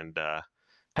think. And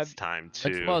it's time to,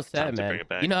 That's well said, man. Bring it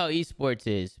back. You know how esports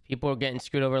is. People are getting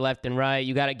screwed over left and right.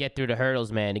 You got to get through the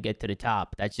hurdles, man, to get to the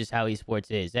top. That's just how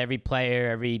esports is. Every player,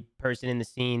 every person in the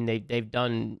scene, they've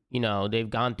done, they've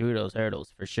gone through those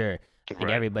hurdles for sure. I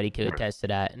think everybody could attest to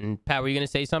that. And Pat, were you going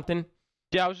to say something?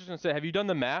 Yeah, I was just going to say, have you done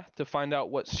the math to find out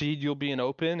what seed you'll be in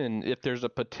open and if there's a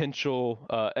potential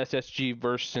SSG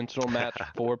versus Sentinel match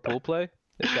for pool play?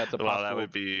 If that's a possible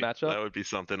matchup? That would be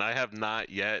something. I have not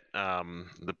yet.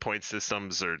 The point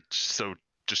systems are so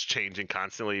just changing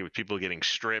constantly with people getting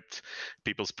stripped,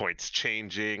 people's points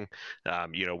changing.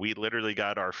 We literally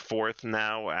got our 4th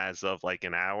now as of like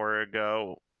an hour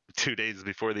ago, 2 days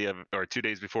before 2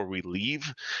 days before we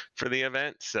leave for the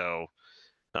event. So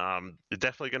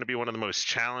definitely going to be one of the most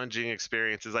challenging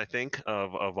experiences, I think,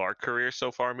 of our career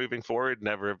so far moving forward.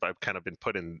 Never have I kind of been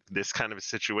put in this kind of a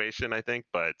situation, I think,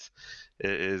 but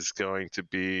it is going to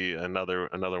be another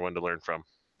one to learn from.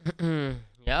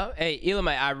 Yeah. Hey,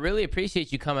 Elamite, I really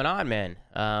appreciate you coming on, man.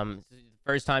 This is the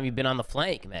first time you've been on the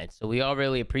flank, man. So we all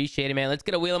really appreciate it, man. Let's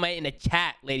get a Elamite in the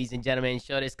chat, ladies and gentlemen.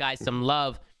 Show this guy some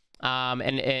love.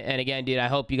 And again, dude, I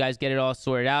hope you guys get it all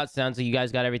sorted out. Sounds like you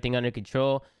guys got everything under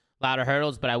control. A lot of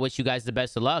hurdles, but I wish you guys the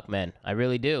best of luck, man. I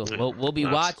really do. We'll be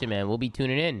watching, man. We'll be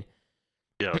tuning in.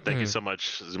 Yeah, thank you so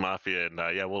much, Zmafia, and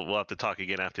we'll have to talk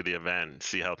again after the event and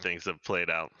see how things have played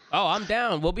out. Oh, I'm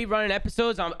down. We'll be running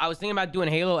episodes. I was thinking about doing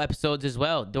Halo episodes as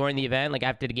well during the event, like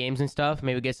after the games and stuff.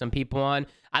 Maybe get some people on.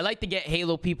 I like to get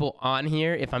Halo people on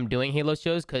here if I'm doing Halo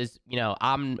shows, because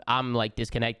I'm like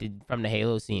disconnected from the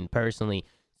Halo scene personally.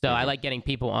 So I like getting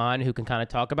people on who can kind of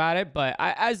talk about it. But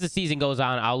as the season goes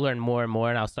on, I'll learn more and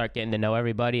more, and I'll start getting to know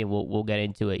everybody, and we'll get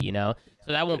into it, So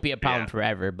that won't be a problem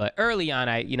forever. But early on,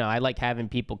 I like having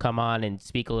people come on and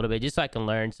speak a little bit just so I can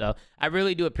learn. So I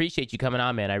really do appreciate you coming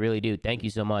on, man. I really do. Thank you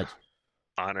so much.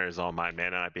 Honor is all mine, man,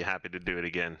 and I'd be happy to do it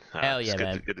again. Hell yeah,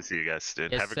 man. Good to see you guys,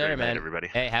 dude. Yes, have a great night, man. everybody.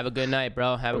 Hey, have a good night,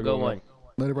 bro. Have a good one.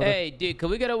 Later, brother. Hey, dude, can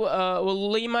we get a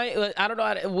Williamite? I don't know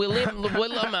how to,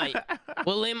 Williamite.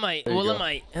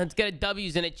 Let's get a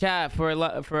W's in the chat for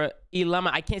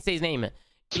Elamite. I can't say his name.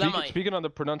 Speaking on the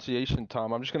pronunciation,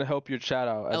 Tom, I'm just going to help your chat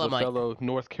out as a fellow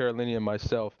North Carolinian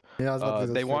myself. Yeah, I was about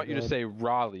to they want you to say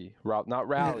Raleigh. Not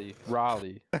Raleigh.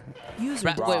 Raleigh.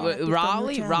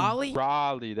 Raleigh?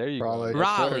 Raleigh. There you go.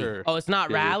 Raleigh. Oh, it's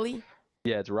not Raleigh?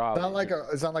 Yeah, it's Raleigh.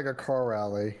 It's not like a car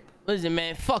rally. Listen,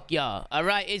 man, fuck y'all. All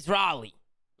right, it's Raleigh.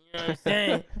 You know what I'm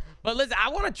saying? But listen, I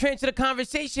want to transfer the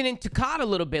conversation into COD a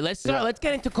little bit. Let's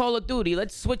get into Call of Duty.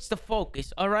 Let's switch the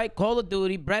focus. All right, Call of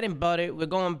Duty, bread and butter. We're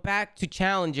going back to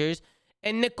challengers.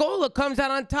 And Nicola comes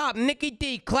out on top. Nikki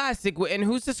D, classic. And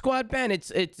who's the squad band?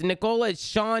 It's Nicola, it's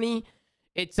Shawnee,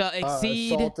 it's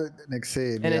Exceed. Assault and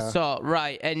Exceed, and Assault,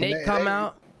 right. And they come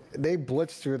out. They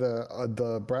blitzed through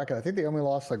the bracket. I think they only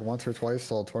lost like once or twice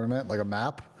the whole tournament, like a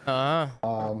map.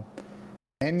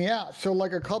 And yeah, so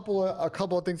like a couple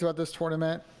of things about this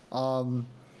tournament.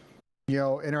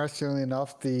 Interestingly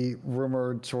enough, the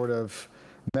rumored sort of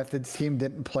Methods team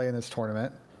didn't play in this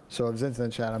tournament. So if Zin's in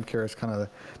the chat, I'm curious kind of the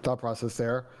thought process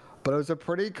there. But it was a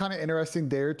pretty kind of interesting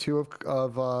day or two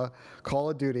of Call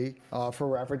of Duty. For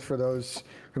reference, for those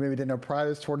who maybe didn't know, prior to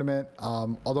this tournament,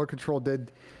 although Control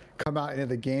did come out into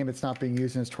the game. It's not being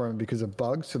used in this tournament because of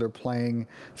bugs. So they're playing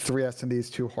 3 S&Ds,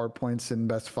 2 hardpoints in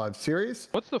best 5 series.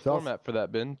 What's the format for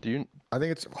that, Ben? I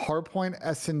think it's hardpoint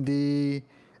S&D,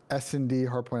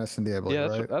 hardpoint S&D, I believe. Yeah,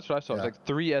 right? that's what I saw. It's like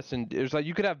 3 S&D. It was like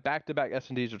you could have back-to-back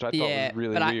S&Ds, which I thought was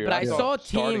really weird. But I saw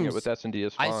starting teams it with S&D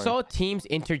is fine. I saw teams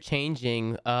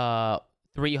interchanging 3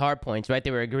 hardpoints. Right,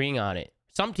 they were agreeing on it.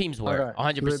 Some teams were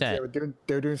 100%.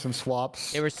 They were doing some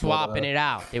swaps. They were swapping it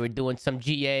out. They were doing some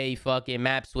GA fucking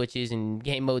map switches and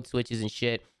game mode switches and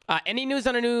shit. Any news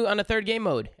on a third game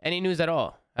mode? Any news at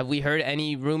all? Have we heard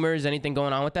any rumors, anything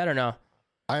going on with that or no?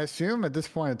 I assume at this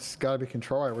point it's got to be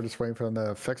Control. We're just waiting for them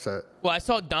to fix it. Well, I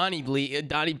saw Donnie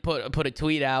put a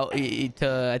tweet out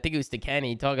to I think it was to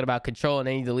Kenny talking about Control, and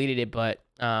then he deleted it. But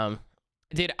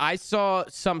I saw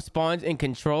some spawns in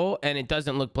Control, and it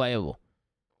doesn't look playable.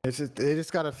 They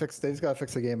just gotta fix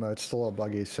the game mode. It's still a little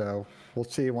buggy, so we'll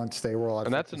see once they roll out.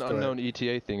 And that's an unknown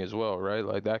ETA thing as well, right?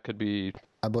 Like that could be.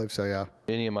 I believe so. Yeah.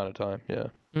 Any amount of time.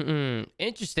 Yeah.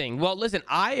 Interesting. Well, listen,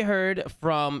 I heard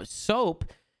from Soap.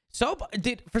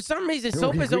 Dude, for some reason,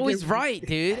 Soap is always right,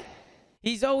 dude.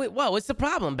 He's always. Well, what's the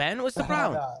problem, Ben? What's the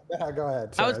problem? No, go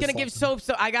ahead. Sorry, I was gonna give Soap.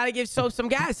 So I gotta give Soap some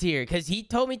gas here because he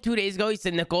told me 2 days ago. He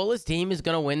said Nicola's team is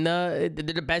gonna win they're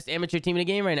the best amateur team in the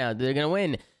game right now. They're gonna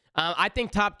win. I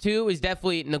think top 2 is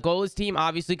definitely Nicola's team,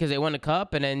 obviously, because they won the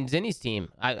cup, and then Zinni's team.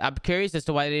 I'm curious as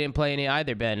to why they didn't play any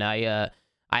either, Ben. I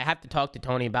have to talk to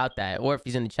Tony about that, or if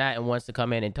he's in the chat and wants to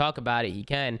come in and talk about it, he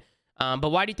can.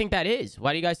 But why do you think that is?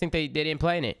 Why do you guys think they didn't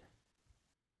play in it?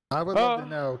 I would love to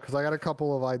know because I got a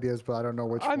couple of ideas, but I don't know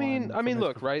which one. I mean,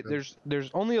 look, right?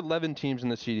 There's only 11 teams in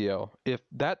the CDL. If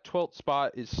that 12th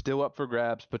spot is still up for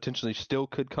grabs, potentially still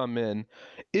could come in.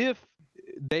 If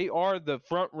they are the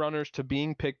front runners to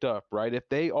being picked up, right? If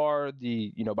they are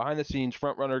the behind the scenes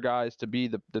front runner guys to be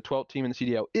the 12th team in the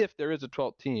CDL, if there is a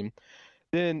 12th team,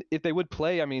 then if they would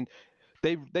play, I mean,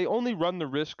 they only run the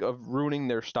risk of ruining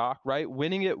their stock, right?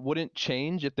 Winning it wouldn't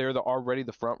change if they're already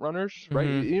the front runners, right?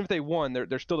 Even if they won,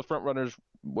 they're still the front runners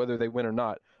whether they win or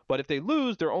not. But if they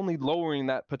lose, they're only lowering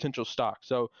that potential stock.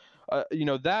 So,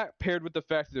 that paired with the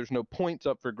fact that there's no points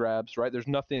up for grabs, right? There's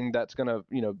nothing that's gonna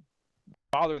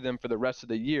bother them for the rest of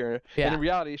the year. Yeah. And in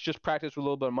reality, it's just practice with a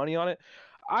little bit of money on it.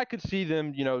 I could see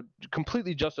them,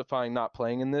 completely justifying not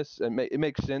playing in this. It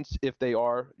makes sense if they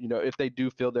are, if they do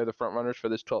feel they're the front runners for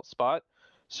this 12th spot.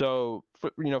 So,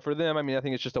 for them, I mean, I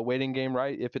think it's just a waiting game,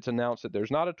 right? If it's announced that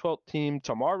there's not a 12th team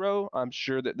tomorrow, I'm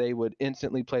sure that they would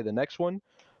instantly play the next one.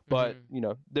 But,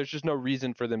 there's just no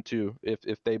reason for them to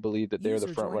if they believe that they're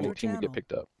the front running team to get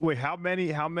picked up. Wait, how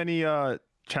many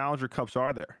Challenger Cups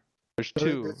are there? There's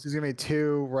 2. This is gonna be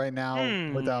 2 right now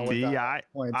without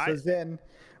points. So Zen,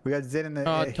 we got Zen in the.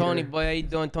 Oh, Tony, boy, how you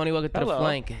doing, Tony? Welcome to the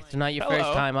flank. It's not your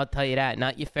first time, I'll tell you that.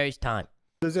 Not your first time.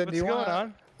 So Zen, what's going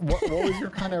on? What was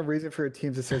your kind of reason for your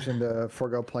team's decision to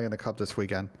forego playing in the cup this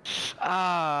weekend?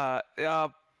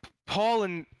 Paul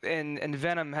and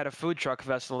Venom had a food truck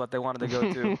festival that they wanted to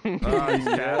go to. Why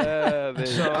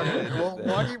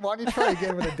don't you try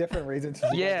again with a different reason?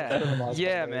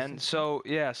 Yeah, man. So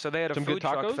they had a food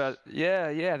truck fest.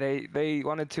 Yeah. They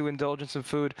wanted to indulge in some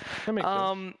food.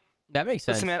 That makes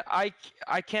sense. Listen, man,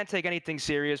 I can't take anything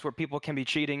serious where people can be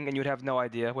cheating and you'd have no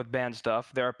idea with banned stuff.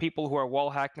 There are people who are wall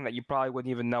hacking that you probably wouldn't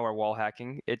even know are wall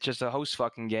hacking. It's just a host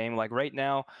fucking game. Like right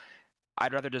now,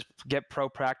 I'd rather just get pro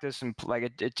practice and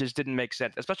it just didn't make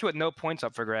sense, especially with no points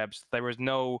up for grabs. There was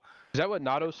no. Is that what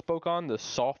Nato spoke on? The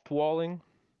soft walling?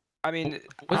 I mean,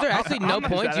 was there actually no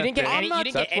points? You didn't get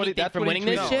anything from winning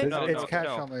this shit? It's cash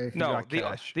only. No,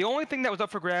 the only thing that was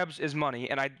up for grabs is money,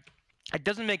 and it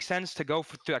doesn't make sense to go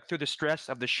through the stress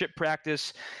of the shit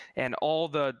practice and all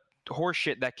the horse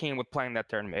shit that came with playing that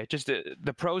tournament. It just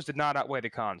the pros did not outweigh the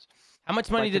cons. How much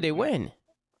money did they win?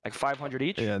 Like 500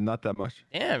 each. Yeah, not that much.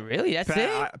 Yeah, really? That's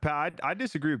Pat, Pat, I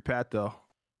disagree with Pat though.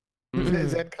 Can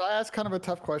I ask kind of a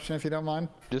tough question if you don't mind?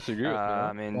 Disagree with me.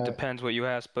 I mean, depends what you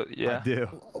ask, but yeah. I do.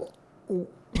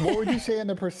 What would you say in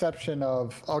the perception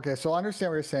of? Okay, so I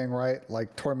understand what you're saying, right?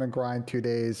 Like tournament grind, 2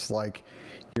 days, like.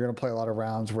 You're gonna play a lot of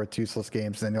rounds where it's useless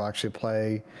games, and then you'll actually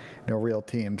play, real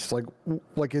teams.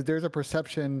 Like, is there's a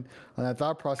perception on that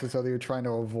thought process that you're trying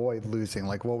to avoid losing?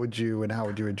 Like, what would you and how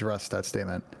would you address that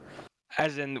statement?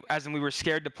 As in, we were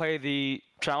scared to play the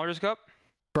Challengers Cup.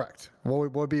 Correct.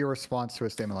 What would be your response to a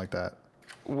statement like that?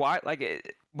 Why?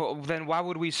 Well, then why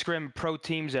would we scrim pro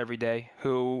teams every day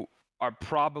who are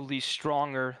probably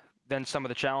stronger than some of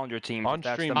the challenger teams? On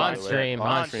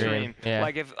stream. Yeah.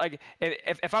 Like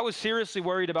if I was seriously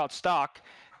worried about stock,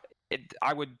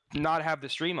 I would not have the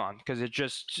stream on because it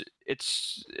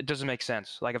doesn't make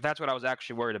sense. Like if that's what I was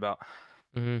actually worried about.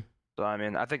 Mm-hmm. So I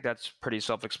mean, I think that's pretty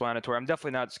self-explanatory. I'm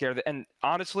definitely not scared of it. And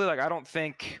honestly, like I don't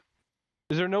think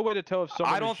Is there no way to tell if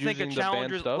someone I don't is think a using the banned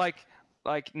challenger stuff?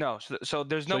 like no. So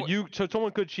there's no So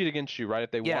someone could cheat against you, right?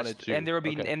 If they yes, wanted to. and there would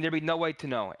be Okay. and there'd be no way to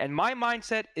know. And my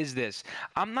mindset is this: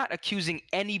 I'm not accusing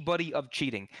anybody of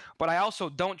cheating, but I also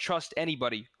don't trust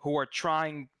anybody who are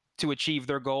trying to achieve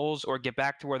their goals or get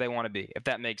back to where they want to be. If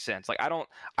that makes sense. Like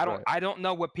Right. I don't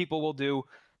know what people will do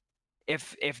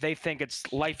if they think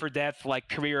it's life or death, like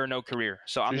career or no career.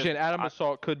 So You're saying Adam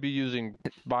Assault could be using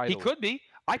Vital. he could be.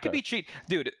 I could Okay. be cheat,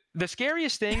 dude. The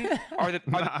scariest thing are the.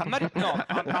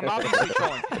 I'm obviously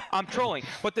trolling. I'm trolling,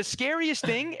 but the scariest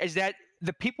thing is that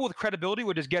the people with credibility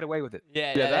would just get away with it.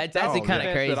 Yeah, Yeah, that's actually oh, kind of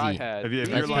Defense crazy. that I had. If you're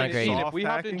That's like kinda crazy. soft If we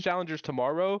hopped in hacking- challengers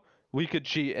tomorrow, we could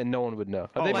cheat and no one would know.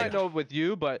 Oh, They yeah. might know with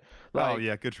you, but like, oh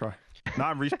yeah, good try.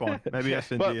 Not respawn. Maybe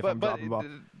SND if I'm dropping ball.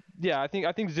 yeah, I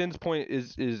think Zin's point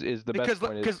is the best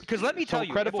point. Because let me tell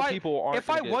you, credible people aren't if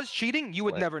I gonna get was cheating, you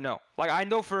would like- never know. Like I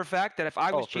know for a fact that if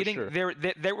I was for cheating, sure.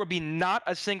 there would be not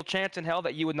a single chance in hell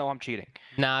that you would know I'm cheating.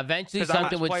 Nah, eventually 'Cause I would something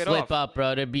just would play it slip off. up,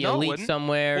 bro. There'd be No, a it leak wouldn't.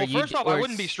 somewhere. Well, first off, or I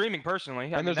wouldn't be streaming personally. I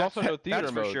And mean, there's also no theater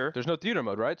that's mode. for sure. There's no theater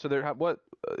mode, right? So there,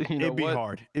 It'd be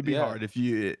hard. It'd be Yeah. hard if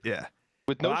you, yeah.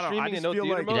 With no But I don't- I streaming just and no feel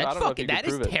theater like- mode. I That's don't know if fucking. you That could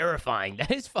is prove it. terrifying.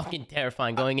 That is fucking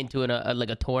terrifying. Going into like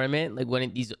a tournament, like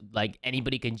when these like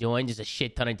anybody can join, just a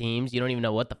shit ton of teams. You don't even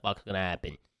know what the fuck's gonna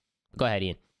happen. Go ahead,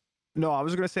 Ian. No, I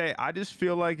was gonna say I just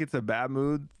feel like it's a bad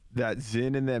mood that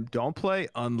Zin and them don't play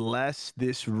unless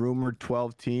this rumored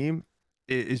 12 team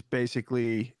is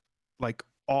basically like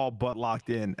all but locked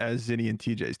in as Zinny and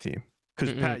TJ's team.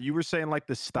 Because Pat, you were saying like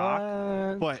the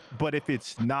stock, but if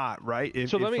it's not right,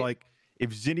 if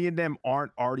Zinny and them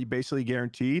aren't already basically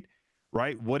guaranteed,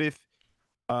 right? What if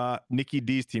Nikki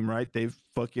D's team, right? They've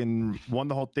fucking won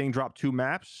the whole thing, dropped 2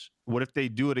 maps. What if they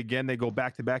do it again? They go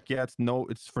back to back. Yeah,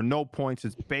 it's for no points.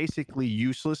 It's basically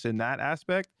useless in that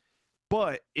aspect.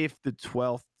 But if the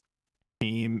 12th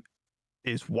team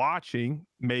is watching,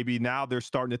 maybe now they're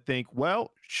starting to think,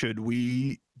 well, should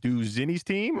we do Zinny's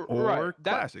team or Right.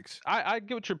 Classics? I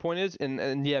get what your point is,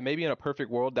 and yeah, maybe in a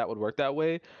perfect world that would work that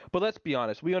way. But let's be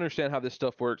honest, we understand how this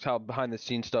stuff works, how behind the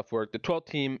scenes stuff works. The 12th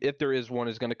team, if there is one,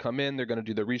 is going to come in. They're going to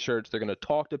do the research. They're going to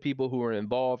talk to people who are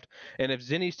involved. And if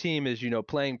Zinny's team is,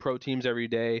 playing pro teams every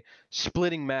day,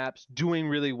 splitting maps, doing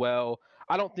really well,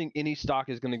 I don't think any stock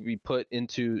is going to be put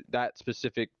into that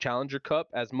specific Challenger Cup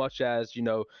as much as,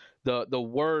 the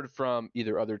word from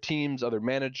either other teams, other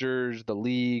managers, the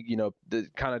league, the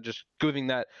kind of just giving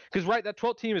that, because that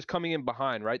 12th team is coming in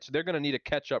behind, right? So they're going to need to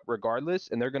catch up regardless,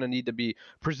 and they're going to need to be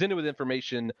presented with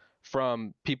information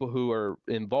from people who are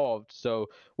involved. So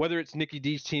whether it's Nikki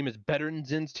D's team is better than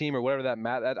Zin's team or whatever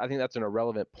I think that's an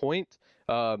irrelevant point.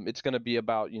 It's going to be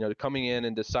about, coming in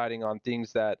and deciding on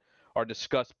things that are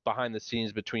discussed behind the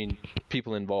scenes between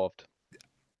people involved.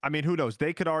 I mean, who knows?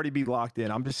 They could already be locked in.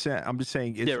 I'm just saying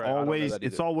it's Yeah, right. I don't know that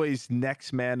either. always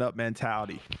next man up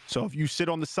mentality. So if you sit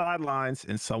on the sidelines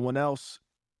and someone else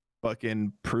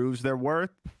fucking proves their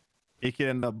worth, it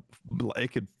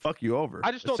could fuck you over.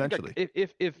 I just don't think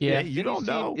if you don't Zinny's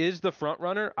know. team is the front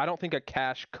runner, I don't think a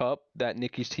cash cup that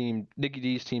Nikki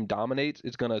D's team dominates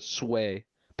is gonna sway.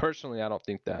 Personally, I don't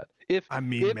think that. If there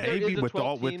maybe is a with 12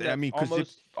 all team with that's because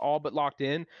almost all but locked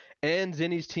in, and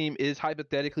Zinny's team is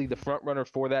hypothetically the front runner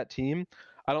for that team,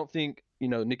 I don't think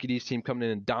Nikki D's team coming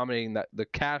in and dominating the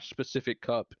cash specific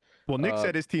cup. Well, Nick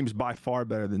said his team's by far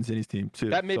better than Zinny's team too.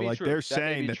 That may be like true. They're That may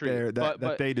saying be that true.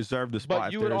 that they deserve the spot. But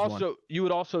if you there would is one. you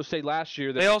would also say last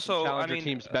year that They also- Challenger I mean,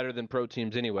 teams better than pro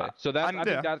teams anyway. So that I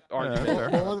think that Yeah, argument. fair.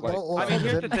 I mean,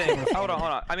 here's the thing. Hold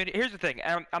on. I mean, here's the thing.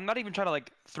 And I'm not even trying to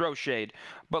like throw shade,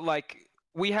 but like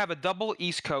we have a double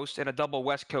East Coast and a double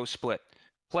West Coast split,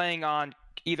 playing on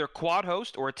either quad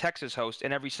host or a Texas host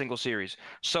in every single series.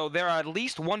 So there are at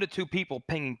least 1 to 2 people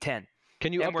pinging 10.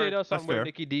 Can you And update us on that's where fair.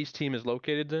 Nikki D's team is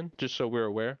located then, just so we're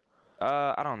aware?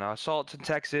 I don't know. Salton,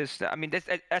 Texas. I mean,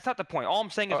 that's not the point. All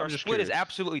I'm saying is I'm our just split is curious.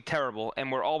 absolutely terrible,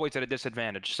 and we're always at a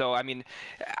disadvantage. So, I mean,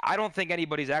 I don't think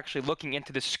anybody's actually looking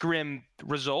into the scrim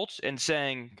results and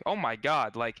saying, "Oh my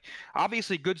God!" Like,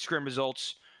 obviously, good scrim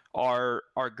results are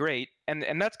great, and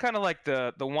that's kind of like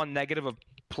the one negative of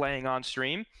playing on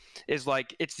stream is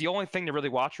like it's the only thing to really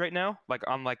watch right now, like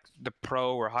on like the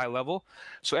pro or high level.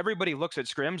 So everybody looks at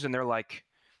scrims and they're like,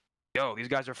 yo, these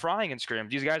guys are frying in scrims.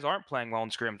 These guys aren't playing well in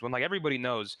scrims. When like everybody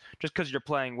knows, just because you're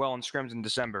playing well in scrims in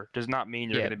December does not mean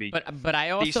you're going to be. But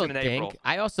I also decent in April.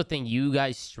 think you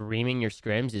guys streaming your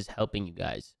scrims is helping you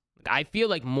guys. I feel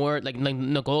like more like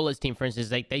Nagola's team, for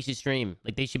instance, like they should stream.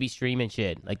 Like they should be streaming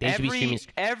shit. Like they should be streaming.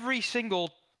 Every single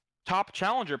top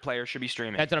challenger players should be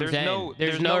streaming. That's what I'm saying.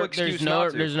 There's no excuse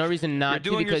not to. There's no reason not You're to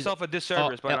doing because yourself a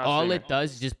disservice by not all streaming. it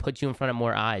does is just put you in front of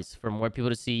more eyes, for more people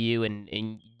to see you, and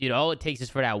all it takes is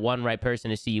for that one right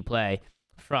person to see you play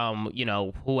from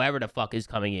whoever the fuck is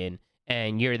coming in,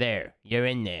 and you're there, you're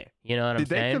in there. You know what I'm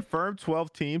saying? Did they confirm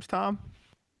 12 teams, Tom?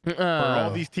 Or are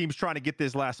all these teams trying to get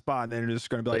this last spot, and then they're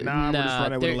just going to be like, nah, we're just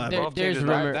running with 11. There's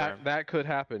rumor that could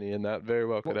happen, Ian. That very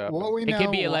well could happen. it could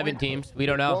be 11 teams. We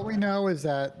don't know. What we know is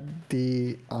that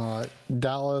the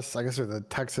Dallas, I guess, or the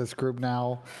Texas group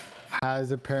now,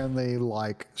 has apparently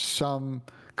like some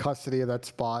custody of that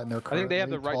spot, and they're I think they have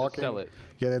the currently right to sell it.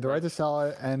 Yeah, they have the right to sell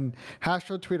it. And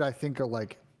Hastro tweet, I think,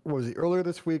 what was it, earlier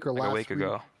this week or Like last a week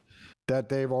ago. that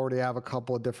they've already have a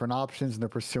couple of different options and they're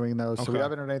pursuing those. So we Okay.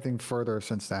 haven't heard anything further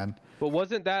since then. But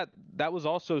wasn't that was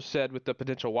also said with the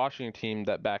potential Washington team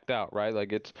that backed out, right?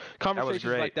 Like it's conversations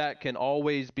great. like that can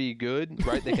always be good,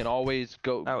 right? They can always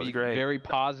That was be great. very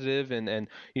positive and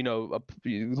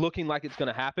looking like it's going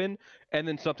to happen, and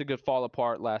then something could fall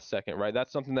apart last second, right?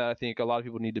 That's something that I think a lot of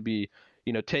people need to be,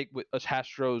 take with us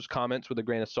Hastro's comments with a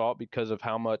grain of salt because of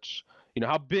how much,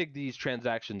 how big these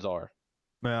transactions are.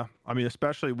 Yeah, I mean,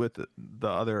 especially with the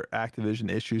other Activision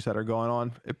issues that are going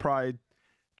on, it probably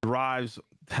drives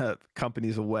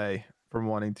companies away from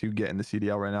wanting to get into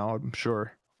CDL right now, I'm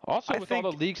sure. Also, I with all the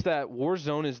think- leaks that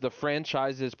Warzone is the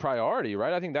franchise's priority,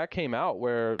 right? I think that came out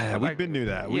where We've been knew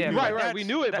that. Yeah, knew right, that. Right, we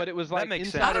knew it, but it was that like makes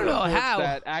insider sense. I don't know reports how.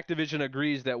 that Activision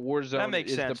agrees that Warzone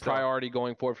makes is sense, the though. priority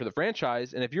going forward for the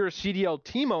franchise. And if you're a CDL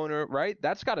team owner, right,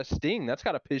 that's got to sting. That's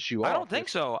got to piss you off. I don't think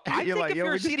so. I You're think like, if yo,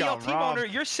 you're a we just CDL got team robbed. owner,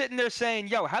 you're sitting there saying,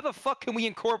 yo, how the fuck can we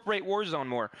incorporate Warzone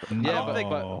more? Yeah, don't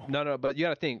think- but no, but you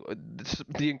got to think,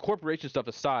 the incorporation stuff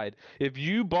aside, if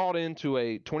you bought into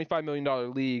a $25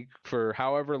 million league for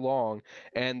however long,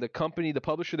 and the company, the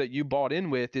publisher that you bought in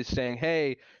with is saying,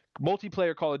 hey,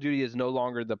 multiplayer Call of Duty is no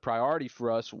longer the priority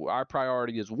for us. Our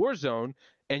priority is Warzone,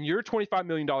 and your $25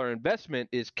 million investment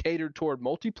is catered toward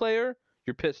multiplayer,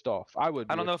 you're pissed off. I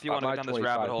don't know if you want to go down this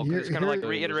rabbit hole because it's kind of like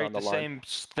reiterate the same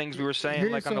things we were saying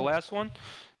like on the last one.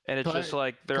 And it's just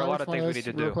like there are a lot of things we need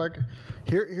to do. Real quick.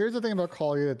 Here's the thing about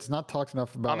Call of Duty that's not talked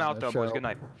enough about. I'm out on though, this boys. show. Good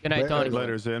night. Good night, Tony.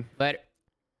 Letters in. Later.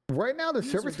 Right now, the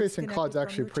User server space in COD is disconnected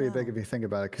actually from pretty your big if you think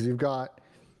about it, because you've got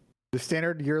the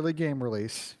standard yearly game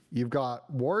release, you've got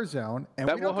Warzone, and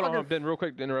That, we well, don't hold on, talk- Ben, real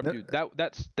quick to interrupt No- you.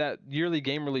 That yearly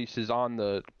game release is on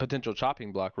the potential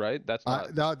chopping block, right? That's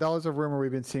not. that was a rumor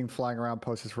we've been seeing flying around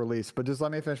post its release. But just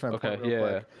let me finish my Okay, point real yeah.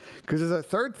 quick. Because there's a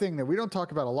third thing that we don't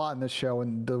talk about a lot in this show,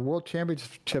 and the World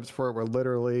Championships for it were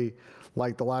literally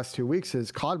like the last 2 weeks.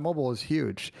 Is COD Mobile is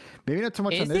huge. Maybe not so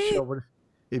much Is on this it? show, but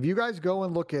if you guys go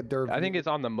and look at their, I think it's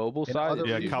on the mobile In side. other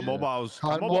Yeah, regions. COD Mobile's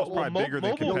COD probably bigger than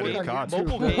mobile competitive gaming- COD.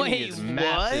 Mobile gaming Wait, is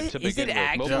massive what? to Is it begin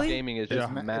with. Mobile actually? gaming is Yeah.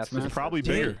 just It's massive. It's probably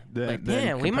Dude, bigger than. like, than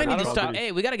damn, we might need to competitive start. COD.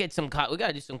 Hey, we gotta get some COD. We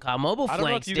gotta do some COD mobile I don't know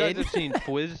flanks, if you guys dude. have seen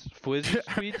Fwizz's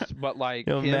tweets, but like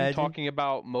Yo, him imagine. talking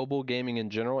about mobile gaming in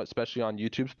general, especially on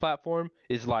YouTube's platform,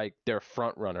 is like their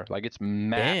front runner. Like it's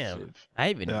massive. Damn, I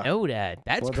even Yeah. know that.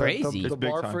 That's well, crazy. The big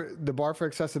bar time. for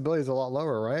accessibility is a lot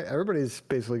lower, right? Everybody's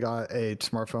basically got a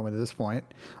smartphone at this point.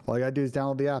 All you gotta do is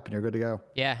download the app, and you're good to go.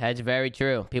 Yeah, that's very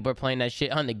true. People are playing that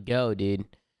shit on the go, dude.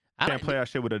 I Can't don't- play that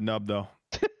shit with a nub though.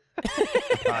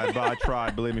 I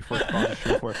tried. Believe me, for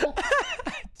sponsorship for it.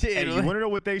 Dude, Hey, you want to know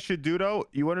what they should do though?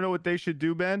 You want to know what they should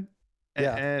do, Ben?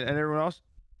 Yeah. And everyone else.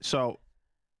 So,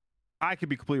 I could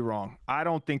be completely wrong. I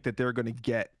don't think that they're going to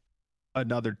get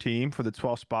another team for the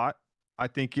 12th spot. I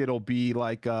think it'll be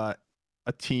like a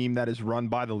team that is run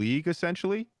by the league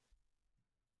essentially,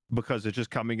 because it's just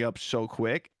coming up so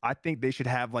quick. I think they should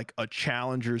have like a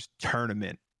challengers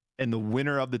tournament, and the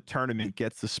winner of the tournament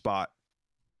gets the spot.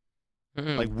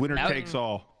 Mhm. Like winner That would- takes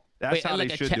all. That's Wait, how like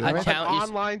they a should cha- do a it. An challenge-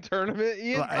 online tournament,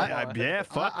 Ian? Yeah,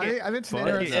 fuck it. I didn't see Fuck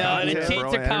that. it. Yeah, the Yeah, cheats bro,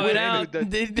 are coming everyone- out.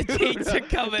 The cheats are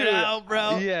coming Dude, out,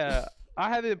 bro. Yeah. I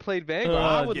haven't played Vanguard.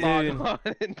 I Oh, would dude. log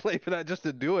on and play for that just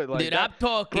to do it. Like Dude, that, I'm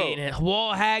talking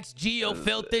wall hacks, geo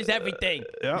filters, everything.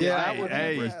 Yep. Yeah,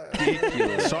 Hey, that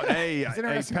hey, so, hey, It's an hey,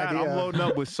 interesting Pat, I'm idea. loading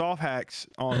up with soft hacks.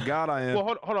 On God, I am.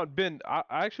 Well, hold on, Ben. I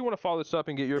actually want to follow this up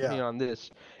and get your Yeah. opinion on this.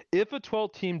 If a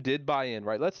 12 team did buy in,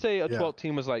 right? Let's say a Yeah. 12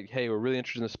 team was like, "Hey, we're really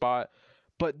interested in the spot,"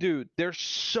 but dude, they're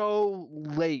so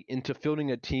late into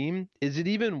fielding a team. Is it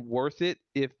even worth it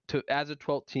as a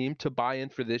 12 team to buy in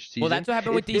for this season? Well, that's what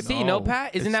happened with If- DC, No, no,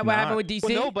 Pat? Isn't it's that what not. happened with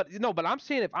DC? Well, no, but I'm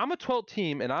saying if I'm a 12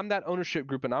 team and I'm that ownership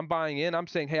group and I'm buying in, I'm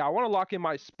saying, hey, I want to lock in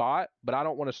my spot, but I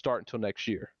don't want to start until next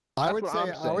year. I That's would what say I'm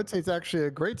I would saying. say it's actually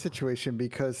a great situation,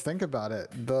 because think about it.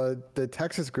 The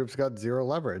Texas group's got zero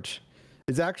leverage.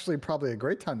 It's actually probably a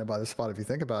great time to buy the spot if you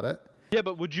think about it. Yeah,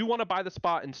 but would you want to buy the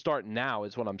spot and start now?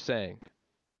 Is what I'm saying.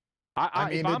 I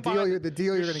mean, the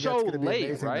deal you're going to get is going to be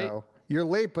amazing, right? though. You're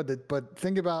late, but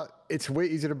think about it's way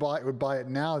easier to buy it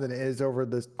now than it is over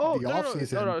the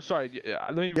offseason. No, sorry.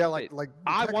 Let me like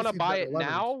I want to buy it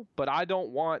now, but I don't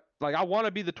want I want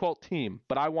to be the 12th team,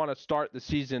 but I want to start the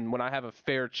season when I have a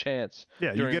fair chance.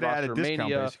 Yeah, you get at a discount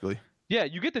basically. Yeah,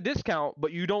 you get the discount,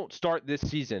 but you don't start this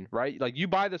season, right? Like you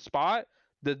buy the spot.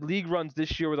 The league runs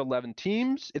this year with 11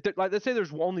 teams. If let's say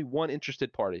there's only one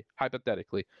interested party,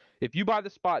 hypothetically. If you buy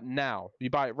the spot now, you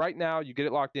buy it right now, you get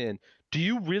it locked in. Do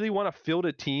you really want to field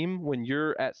a team when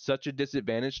you're at such a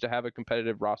disadvantage to have a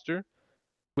competitive roster?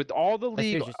 With all the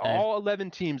league, all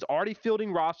 11 teams already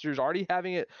fielding rosters, already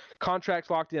having it contracts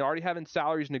locked in, already having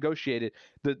salaries negotiated,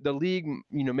 the league,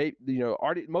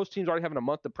 most teams already having a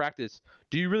month to practice.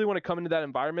 Do you really want to come into that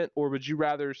environment, or would you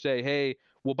rather say, hey,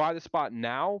 we'll buy the spot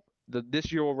now?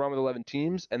 This year we'll run with 11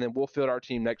 teams, and then we'll field our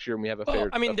team next year when we have a fair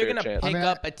chance. I mean, they're going to pick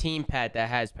up a team, Pat, that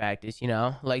has practice,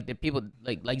 like the people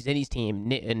like Zinni's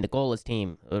team and Nicola's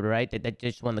team, right, that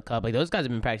just won the cup. Like, those guys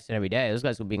have been practicing every day. Those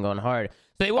guys have been going hard. So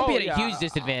they won't be at a huge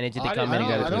disadvantage if they come in and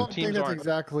go to I don't think that's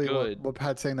exactly what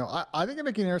Pat's saying, though. I think you're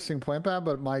making an interesting point, Pat,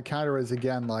 but my counter is,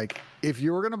 again, like, if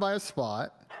you were going to buy a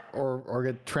spot or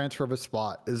get transfer of a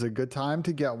spot, is a good time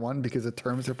to get one because the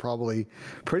terms are probably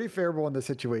pretty favorable in the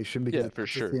situation because for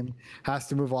sure. the team has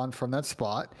to move on from that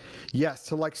spot. Yes,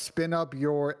 to like spin up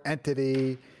your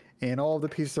entity and all the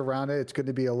pieces around it, it's going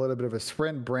to be a little bit of a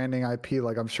sprint. Branding IP,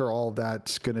 like I'm sure all of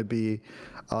that's going to be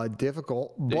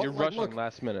difficult. But you're rushing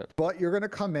last minute. But you're going to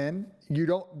come in. You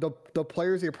don't. The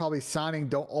players that you're probably signing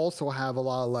don't also have a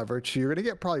lot of leverage. So you're going to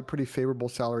get probably pretty favorable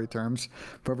salary terms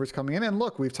for whoever's coming in. And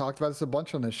look, we've talked about this a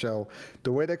bunch on this show.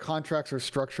 The way that contracts are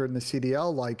structured in the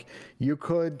CDL, like you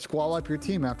could squall up your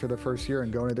team after the first year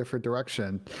and go in a different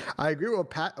direction. I agree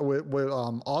with what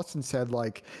Austin said.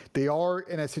 Like they are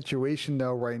in a situation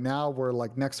though right now where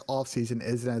like next offseason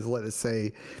isn't as lit as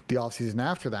say the offseason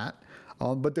after that.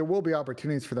 But there will be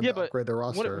opportunities for them to upgrade their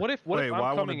roster. What if why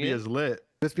won't it be as lit?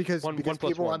 Just because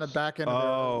people on the back end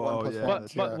of their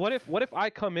 1+1s. But what if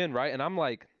I come in, right, and I'm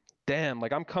like, damn,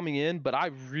 like I'm coming in, but I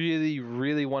really,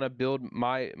 really want to build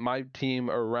my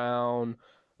team around,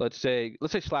 let's say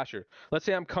Slasher. Let's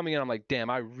say I'm coming in, I'm like,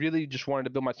 damn, I really just wanted to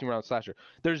build my team around Slasher.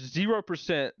 There's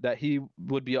 0% that he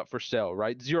would be up for sale,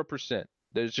 right? 0%.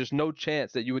 There's just no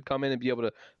chance that you would come in and be able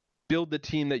to build the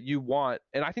team that you want.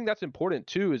 And I think that's important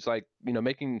too, is like,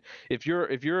 making, if you're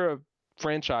a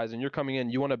franchise and you're coming in,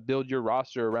 you want to build your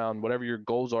roster around whatever your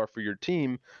goals are for your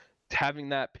team, having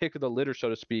that pick of the litter, so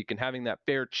to speak, and having that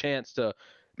fair chance to,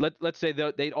 let's say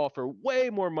they'd offer way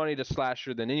more money to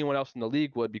Slasher than anyone else in the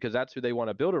league would because that's who they want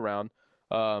to build around.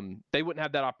 They wouldn't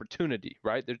have that opportunity,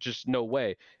 right? There's just no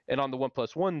way. And on the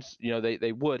 1+1s,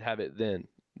 they would have it then.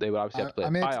 They would obviously have to play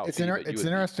a buyout. It's an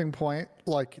interesting point.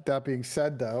 Like that being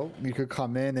said, though, you could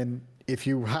come in and if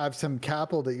you have some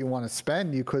capital that you want to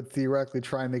spend, you could theoretically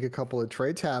try and make a couple of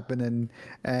trades happen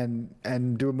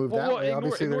and do a move that way.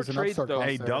 Obviously, there's an upstart cost.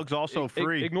 Hey, Doug's also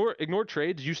free. Ignore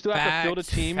trades. You still have to build a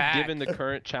team given the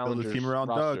current challengers team around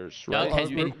rosters. Doug Right? has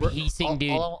been piecing,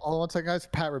 dude. Hold on one second, guys.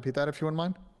 Pat, repeat that if you wouldn't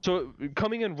mind. So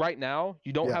coming in right now,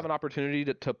 you don't have an opportunity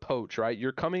to poach, right?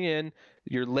 You're coming in,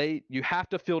 you're late. You have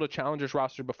to field a challengers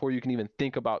roster before you can even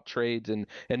think about trades and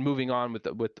moving on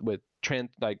with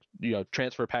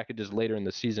transfer packages later in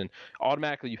the season.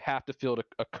 Automatically, you have to field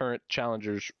a current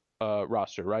challengers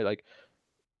roster, right? Like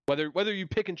whether you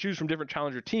pick and choose from different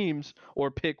challenger teams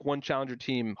or pick one challenger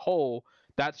team whole,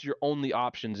 that's your only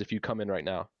options if you come in right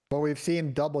now. But we've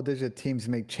seen double-digit teams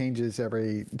make changes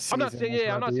every season. I'm not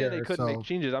saying they couldn't make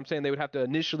changes. I'm saying they would have to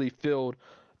initially field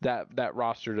that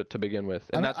roster to begin with,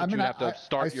 and that's what you have to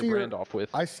start your brand off with.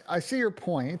 I see your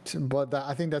point, but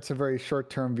I think that's a very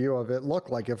short-term view of it. Look,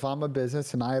 like if I'm a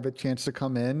business and I have a chance to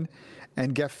come in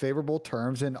and get favorable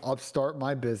terms and upstart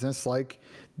my business, like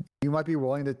you might be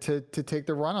willing to take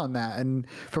the run on that. And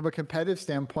from a competitive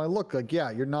standpoint, look, like, yeah,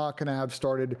 you're not going to have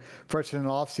started fresh in an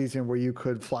off season where you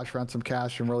could flash around some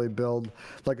cash and really build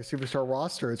like a superstar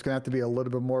roster. It's going to have to be a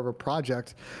little bit more of a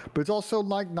project, but it's also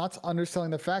like not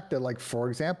underselling the fact that, like, for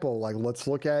example, like let's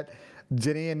look at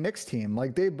Zinni and Nick's team.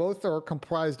 Like they both are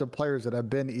comprised of players that have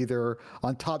been either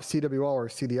on top CWL or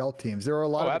CDL teams. There are a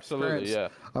lot of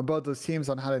experience on both those teams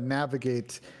on how to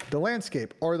navigate the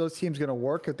landscape. Are those teams going to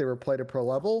work if they were played at pro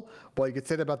level? Well, you could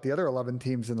say that about the other 11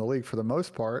 teams in the league for the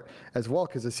most part as well,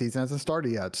 because the season hasn't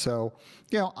started yet. So,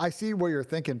 I see what you're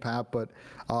thinking, Pat, but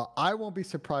I won't be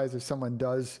surprised if someone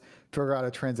does figure out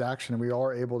a transaction, and we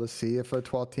are able to see if a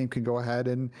 12th team can go ahead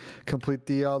and complete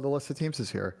the list of teams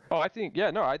this year. Oh, I think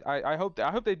I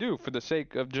hope they do for the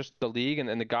sake of just the league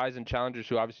and the guys and challengers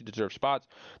who obviously deserve spots.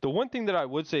 The one thing that I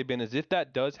would say, Ben, is if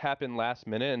that does happen last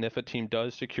minute, and if a team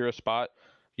does secure a spot,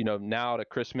 now to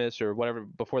Christmas or whatever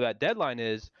before that deadline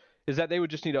is that they would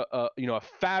just need a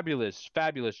fabulous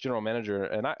general manager.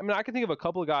 And I mean I can think of a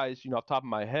couple of guys off the top of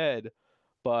my head.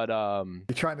 But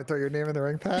you trying to throw your name in the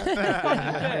ring, Pat?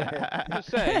 I'm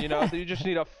just saying, you just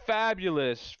need a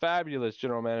fabulous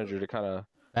general manager to kind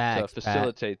of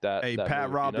facilitate that. Hey, that Pat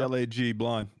move, robbed LAG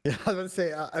blind. Yeah, I was gonna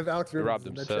say I've Alex robbed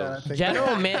in the chat. I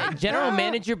think. General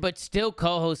manager, but still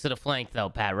co-host of the flank though,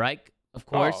 Pat, right? Of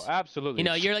course. Oh, absolutely.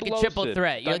 You're like a triple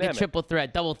threat. You're like a triple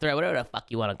threat, double threat, whatever the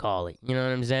fuck you want to call it. You know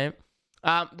what I'm saying?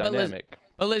 Dynamic.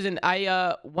 But listen,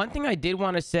 one thing I did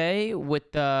want to say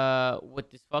with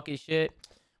this fucking shit.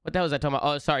 What the hell was I talking about?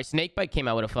 Oh, sorry. Snakebite came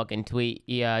out with a fucking tweet.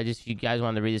 Yeah, just if you guys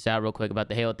wanted to read this out real quick about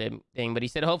the Halo thing. But he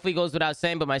said, hopefully it goes without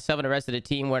saying, but myself and the rest of the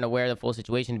team weren't aware of the full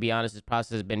situation. To be honest, this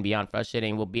process has been beyond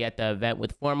frustrating. We'll be at the event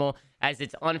with Formal, as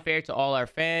it's unfair to all our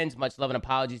fans. Much love and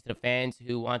apologies to the fans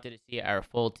who wanted to see our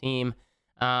full team.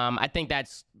 I think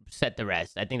that's set the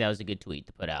rest. I think that was a good tweet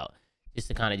to put out, just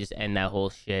to kind of just end that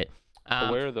whole shit.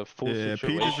 Aware of the full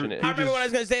situation is. I remember what I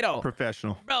was going to say, though.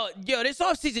 Professional. Bro, this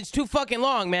offseason's too fucking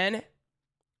long, man.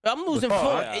 I'm losing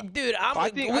dude.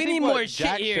 We need more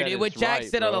shit here, dude. What Jack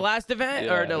said on the last event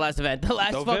or the last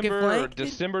November, fucking flank. or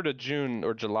December to June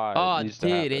or July. Oh,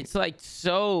 dude, it's like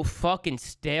so fucking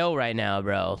stale right now,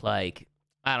 bro. Like,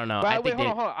 I don't know. Hold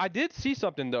on. I did see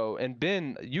something though, and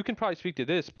Ben, you can probably speak to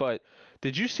this, but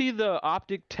did you see the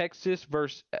Optic Texas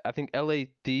versus I think LA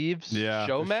Thieves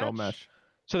show match?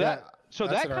 So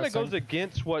that kind of goes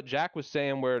against what Jack was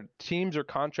saying, where teams are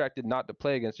contracted not to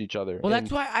play against each other. Well,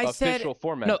 that's why I said official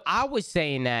format. No, I was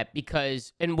saying that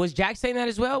because, and was Jack saying that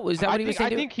as well? Was that what he was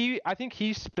saying? I think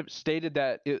he stated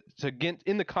that it's against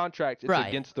in the contract. It's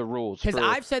against the rules. Because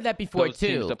I've said that before those too.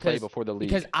 Teams to play before the league.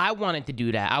 Because I wanted to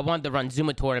do that. I wanted to run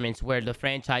Zuma tournaments where the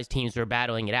franchise teams were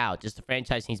battling it out, just the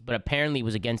franchise teams. But apparently, it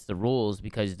was against the rules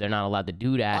because they're not allowed to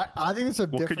do that. I think it's a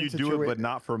different could you situation. do it, but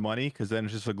not for money? Because then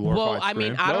it's just a glorified. Well, I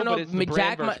mean, I don't know.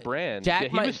 Jack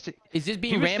is this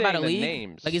being ran by the league?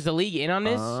 Names. Like, is the league in on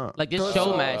this? Like this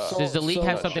show match? Does the league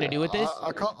have something to do with this?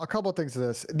 A couple of things to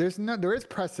this. There is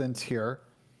precedence here.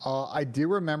 I do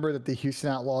remember that the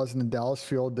Houston Outlaws and the Dallas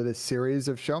Field did a series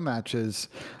of show matches.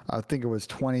 I think it was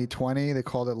 2020. They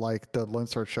called it like the Lone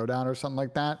Star Showdown or something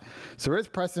like that. So there is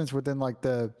precedence within like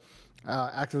the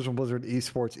Activision Blizzard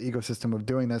esports ecosystem of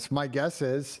doing this. My guess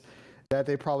is that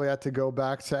they probably had to go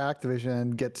back to Activision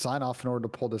and get sign off in order to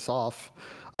pull this off.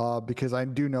 Because I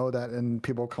do know that, and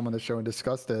people come on the show and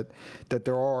discussed it, that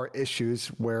there are issues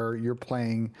where you're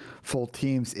playing full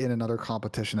teams in another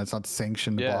competition that's not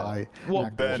sanctioned by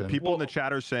Activision. People in the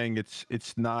chat are saying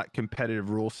it's not competitive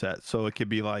rule set, so it could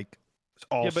be like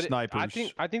all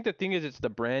snipers. I think the thing is it's the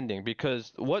branding,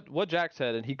 because what Jack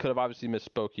said, and he could have obviously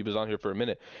misspoke. He was on here for a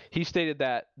minute. He stated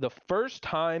that the first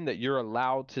time that you're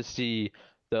allowed to see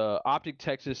the Optic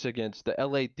Texas against the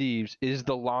LA Thieves is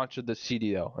the launch of the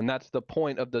CDL. And that's the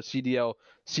point of the CDL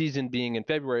season being in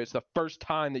February. It's the first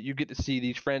time that you get to see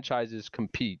these franchises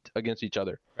compete agast each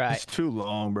other. Right. It's too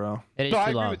long, bro. It is I too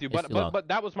agree long. with you, but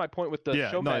that was my point with the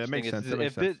show match thing.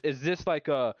 Is this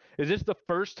the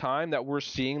first time that we're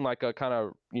seeing like a kind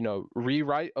of,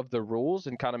 rewrite of the rules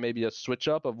and kind of maybe a switch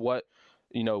up of what,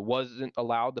 wasn't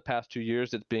allowed the past 2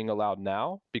 years that's being allowed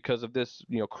now because of this,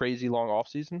 crazy long off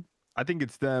season? I think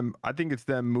it's them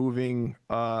moving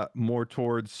more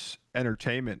towards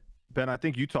entertainment. Ben, I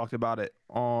think you talked about it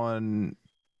on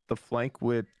the flank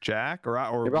with Jack,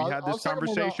 or we had this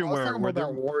conversation where they're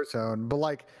Warzone, but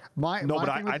like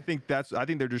I think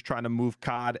they're just trying to move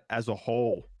COD as a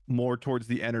whole more towards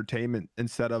the entertainment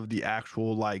instead of the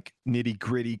actual like nitty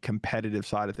gritty competitive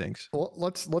side of things. Well,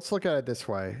 let's look at it this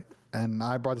way. And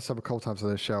I brought this up a couple times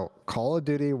on the show. Call of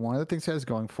Duty, one of the things that is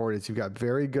going for it is you've got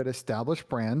very good established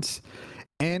brands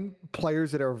and players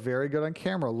that are very good on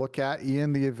camera. Look at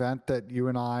Ian, the event that you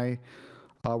and I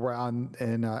were on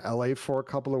in LA for a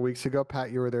couple of weeks ago.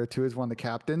 Pat, you were there too as one of the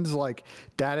captains. Like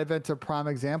that event's a prime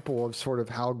example of sort of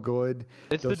how good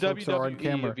those folks are on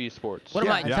camera. Of esports. What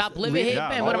am I, top liver here,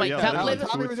 Ben? What am I, top liver?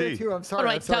 Tommy was there too. I'm sorry.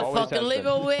 What am I, top fucking liver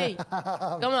away?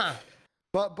 Come on.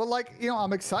 But like,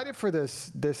 I'm excited for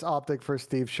this Optic for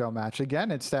Steve show match.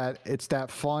 Again, it's that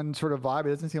fun sort of vibe. It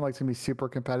doesn't seem like it's gonna be super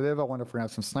competitive. I wonder if we're gonna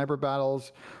have some sniper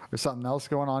battles or something else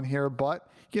going on here. But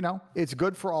it's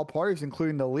good for all parties,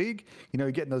 including the league.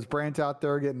 You're getting those brands out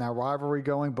there, getting that rivalry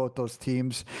going. Both those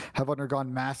teams have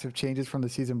undergone massive changes from the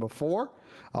season before.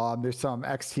 There's some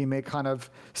ex-teammate kind of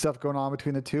stuff going on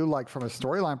between the two. Like from a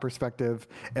storyline perspective,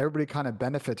 everybody kind of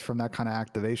benefits from that kind of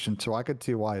activation. So I could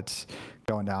see why it's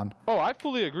going down. Oh, I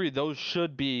fully agree. Those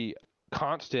should be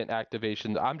constant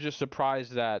activations. I'm just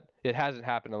surprised that it hasn't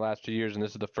happened in the last 2 years, and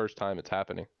this is the first time it's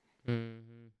happening. And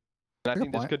I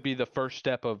think this could be the first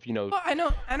step of, Well, I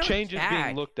know changes Jack,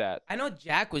 being looked at. I know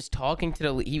Jack was talking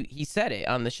to he said it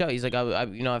on the show. He's like,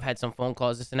 I've had some phone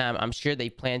calls, this and that. I'm sure they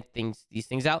planned these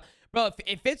things out. Bro,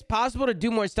 if it's possible to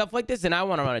do more stuff like this, then I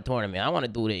want to run a tournament. I want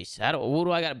to do this. Who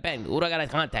do I got to bend? Who do I got to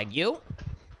contact? You?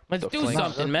 Let's do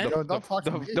something, man. Don't talk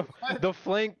to me. The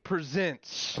Flank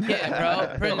presents.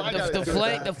 Yeah, bro.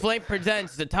 The Flank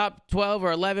presents the top 12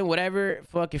 or 11, whatever,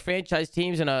 fucking franchise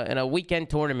teams in a weekend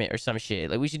tournament or some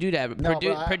shit. Like, we should do that.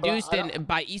 Produced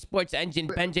by Esports Engine,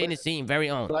 Ben J. Nassim, very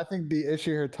own. But I think the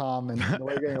issue here, Tom, and the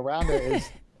way you're getting around it is,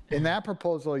 in that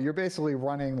proposal, you're basically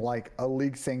running like a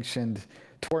league-sanctioned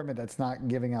tournament that's not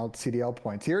giving out CDL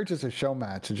points. Here, it's just a show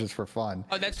match. It's just for fun.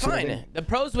 Oh, that's fine. The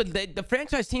pros the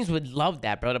franchise teams would love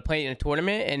that, bro, to play in a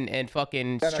tournament and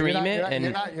fucking stream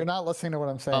it. You're not listening to what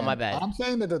I'm saying. Oh, my bad. I'm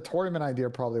saying that the tournament idea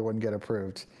probably wouldn't get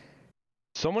approved.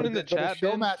 Someone in the chat,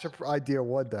 the show match idea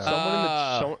would,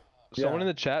 though. Someone in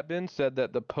the chat bin said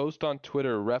that the post on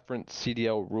Twitter referenced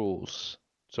CDL rules,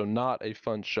 so not a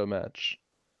fun show match.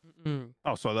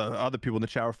 Oh, so the other people in the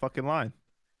chat are fucking lying.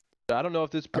 I don't know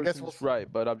if this person's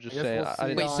right, but I'm just saying.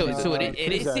 Wait, so it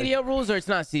is CDL rules or it's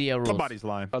not CDL rules? Somebody's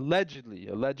lying. Allegedly,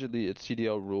 it's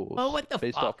CDL rules. Oh, what the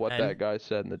based fuck, off what man? that guy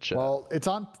said in the chat. Well, it's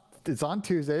on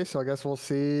Tuesday, so I guess we'll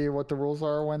see what the rules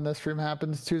are when the stream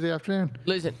happens Tuesday afternoon.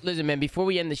 Listen, man. Before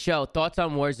we end the show, thoughts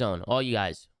on Warzone, all you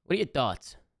guys. What are your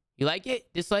thoughts? You like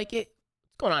it? Dislike it?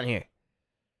 What's going on here?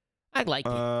 I like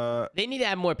it. They need to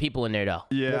add more people in there, though.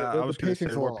 Yeah, I was going to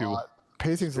say more people.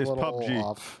 Pacing's a little PUBG.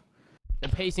 off. The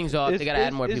pacing's off. They gotta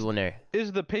add more people in there.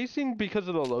 Is the pacing because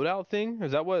of the loadout thing?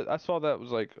 Is that what I saw? That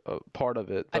was like a part of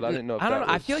it, but I didn't know. I don't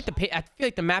know. I feel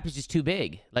like the map is just too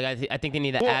big. Like I think they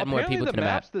need to add more people to the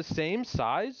map. Map's the same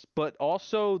size, but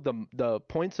also the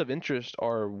points of interest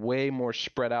are way more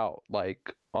spread out,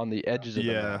 like on the edges of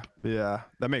the map. Yeah,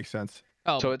 that makes sense.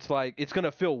 Oh. So it's like it's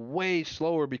gonna feel way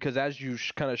slower because as you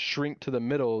kind of shrink to the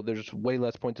middle, there's way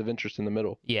less points of interest in the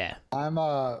middle. Yeah.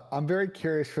 I'm very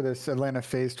curious for this Atlanta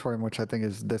FaZe tournament, which I think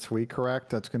is this week,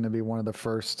 correct? That's going to be one of the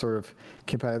first sort of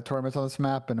competitive tournaments on this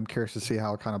map, and I'm curious to see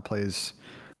how it kind of plays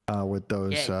with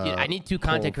those. Yeah, dude, I need 2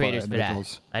 content creators for that.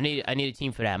 individuals. I need a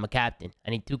team for that. I'm a captain.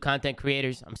 I need 2 content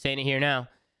creators. I'm saying it here now.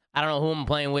 I don't know who I'm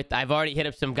playing with. I've already hit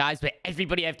up some guys, but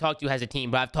everybody I've talked to has a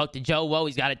team. But I've talked to Joe Woe,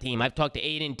 he's got a team. I've talked to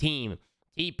Aiden, team.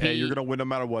 TP. Hey, you're gonna win no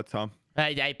matter what, Tom. I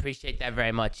appreciate that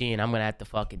very much, Ian. I'm gonna have to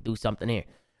fucking do something here.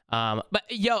 But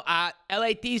yo,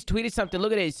 LA Thieves tweeted something.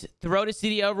 Look at this. Throw the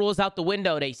CDL rules out the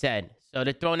window, they said. So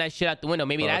they're throwing that shit out the window.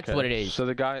 Maybe that's what it is. So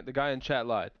the guy in chat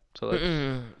lied. So let's,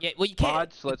 yeah, well you can't.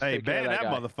 Mods, let's take care of that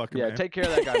guy. Motherfucker. Yeah, man. take care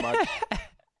of that guy,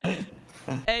 Mods.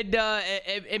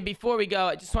 And before we go,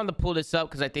 I just wanted to pull this up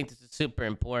because I think this is super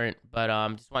important. But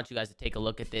just want you guys to take a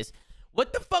look at this.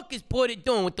 What the fuck is Porter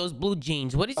doing with those blue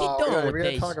jeans? What is he doing with we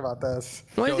gotta this? talk about this.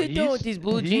 What is he doing with these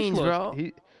blue jeans, bro?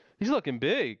 He's looking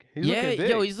big.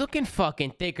 He's looking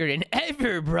fucking thicker than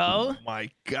ever, bro. Oh my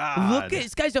god. Look at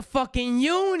this guy's a fucking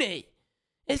unit.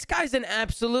 This guy's an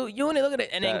absolute unit. Look at it.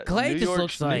 And then Clay just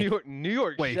looks like New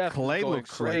York. Wait, Chef Clay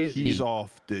looks crazy. Like he's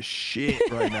off the shit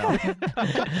right now.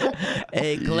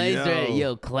 Hey, Clay's ready.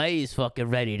 Yo, Clay is fucking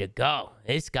ready to go.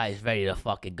 This guy's ready to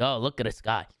fucking go. Look at this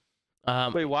guy.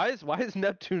 Wait, why is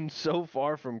Neptune so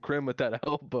far from Krim with that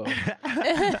elbow?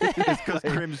 It's because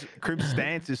Krim's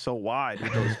stance is so wide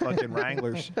with those fucking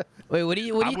Wranglers. Wait, what do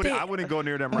you think? I wouldn't go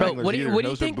near them Bro, Wranglers what do either.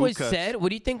 you think was said? What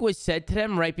do you think was said to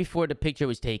them right before the picture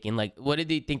was taken? Like, what did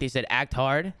they think they said? Act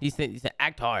hard. They said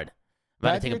act hard. I'm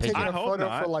about to take a picture. Taking a photo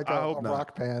not. for like I a hope not.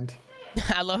 rock band.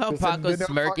 I love how Paco's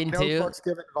smirking too. No fucks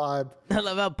given vibe. I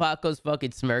love how Paco's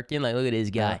fucking smirking. Like, look at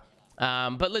this guy.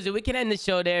 But listen, we can end the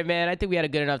show there, man. I think we had a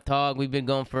good enough talk. We've been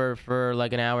going for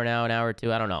like an hour now, an hour or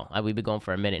two. I don't know. We've been going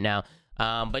for a minute now.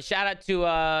 But shout out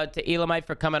to Elamite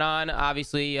for coming on.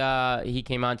 Obviously, he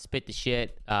came on, spit the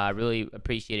shit. Really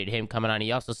appreciated him coming on.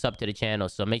 He also subbed to the channel,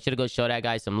 so make sure to go show that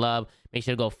guy some love. Make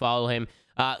sure to go follow him.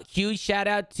 Huge shout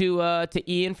out to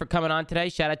Ian for coming on today.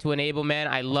 Shout out to Enable, man.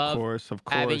 I love of course.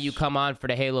 having you come on for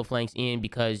the Halo Flanks, Ian,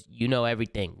 because you know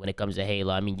everything when it comes to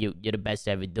Halo. I mean, you're the best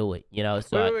to ever do it, you know?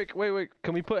 So Wait.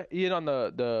 Can we put Ian on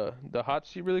the hot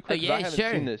seat really quick? 'Cause I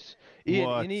haven't seen this. Ian,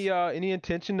 What? any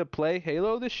intention to play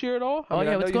Halo this year at all? Oh,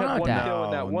 yeah, what's going on with that?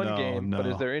 In that one No, game, but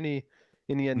is no. there any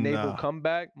Any enable Nah.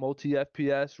 comeback, multi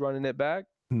FPS, running it back?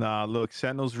 Nah, look,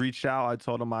 Sentinels reached out. I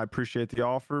told them I appreciate the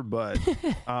offer, but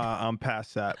I'm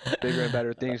past that. Bigger and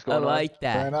better things I going like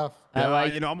Fair that. enough. I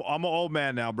like. you know, I'm an old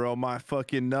man now, bro. My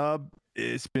fucking nub,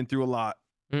 it's been through a lot.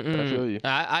 on. I feel you.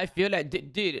 I feel that,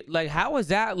 dude. Like, how was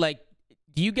that? Like,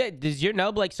 does your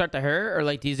nub like start to hurt, or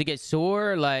like does it get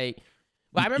sore? Like,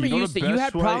 well, I remember You know you the said you had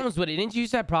best way- problems with it. Didn't you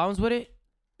used to have problems with it?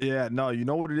 Yeah, no, you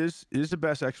know what it is? It is the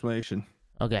best explanation.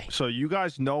 Okay. So you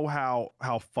guys know how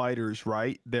fighters,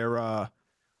 right?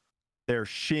 Their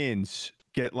shins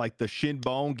get like the shin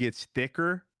bone gets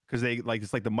thicker because they like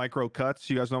it's like the micro cuts.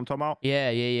 You guys know what I'm talking about?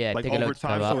 Yeah. Like Take a over note,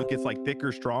 time, Scott. so it gets like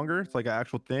thicker, stronger. It's like an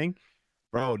actual thing,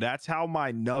 bro. That's how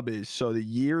my nub is. So the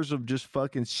years of just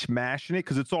fucking smashing it,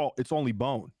 because it's only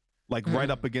bone, like right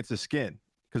up against the skin,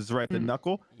 because it's right at the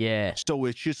knuckle. Yeah. So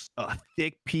it's just a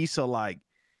thick piece of like,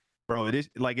 bro. It is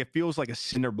like it feels like a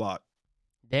cinder block.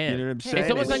 Damn. You know what I'm saying?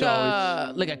 It's almost And like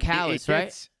so a like a callus, it right?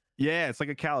 gets- Yeah, it's like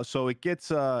a callus. So it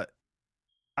gets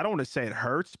I don't want to say it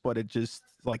hurts, but it just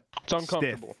like It's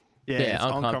uncomfortable. stiff. Yeah, Yeah, it's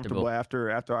uncomfortable. uncomfortable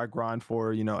after I grind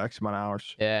for X amount of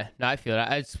hours. Yeah, no, I feel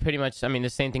that. It's pretty much, I mean, the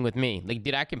same thing with me. Like,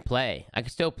 dude, I can play. I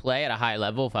can still play at a high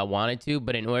level if I wanted to,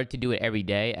 but in order to do it every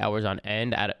day, hours on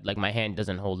end, like, my hand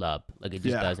doesn't hold up. Like, it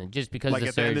just Yeah. doesn't. Just because Like of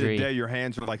at the the end of the surgery. day, your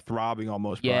hands are like throbbing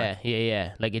almost.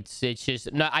 Yeah. Like, it's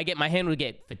just, no, my hand would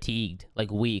get fatigued, like,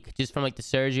 weak, just from, like, the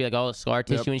surgery, like, all the scar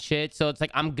tissue and shit. So it's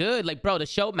like, I'm good. Like, bro, the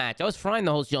show match, I was frying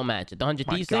the whole show match at the 100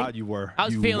 My Thieves God, thing. you were. I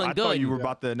was feeling I thought good. you were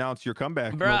about to announce your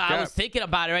comeback. Bro, No I cap. was thinking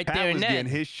about it right Pat there was and getting then.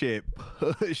 his shit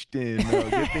pushed in. Bro.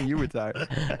 Good thing you retired.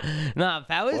 Nah,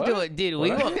 Pat was What? doing, dude,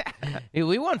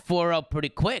 we won 4-0 pretty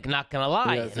quick, not gonna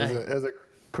lie. Yes, it was a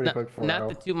pretty quick 4-0. Not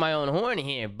to toot my own horn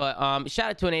here, but shout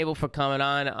out to Enable for coming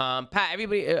on.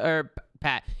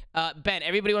 Pat, Ben,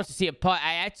 everybody wants to see a putt.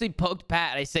 I actually poked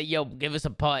Pat. I said, "Yo, give us a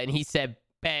putt," and he said,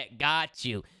 "Bet, got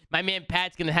you." My man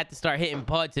Pat's gonna have to start hitting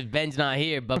putts if Ben's not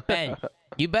here. But Ben,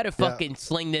 you better fucking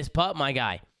sling this putt, my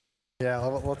guy. Yeah,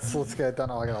 let's get it done.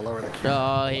 Oh, I gotta lower the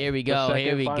camera. Oh, here we The go. second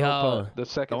Here we final go. putt. The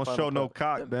second Don't final show no putt.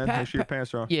 cock, Ben. Pat- Make sure your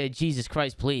pants are on. Yeah, Jesus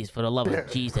Christ, please, for the love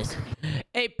of Jesus.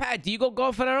 Hey, Pat, do you go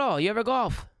golfing at all? You ever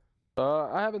golf?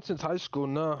 I haven't since high school.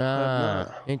 No. I have Ah,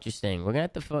 not. interesting. We're gonna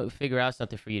have to figure out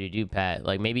something for you to do, Pat.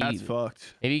 Like maybe That's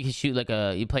fucked. maybe you can shoot like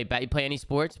you play any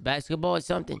sports, basketball or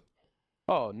something.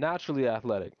 Oh, naturally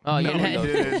athletic. Oh, No, you're he not.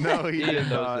 didn't. No, he Ian did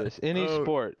knows not. this. Any Oh.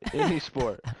 sport. Any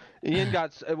sport. Ian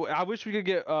got. I wish we could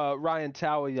get Ryan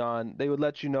Towie on. They would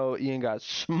let you know Ian got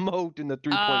smoked in the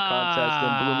 3-point contest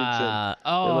in Bloomington.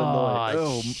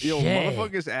 Illinois. Yo, shit.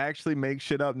 motherfuckers actually make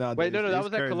shit up nowadays. Wait, no, that It's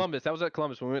was at crazy. Columbus. That was at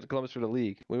Columbus when we went to Columbus for the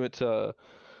league. We went to.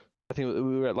 I think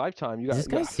we were at Lifetime. You got, this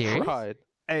guy you got serious? fried.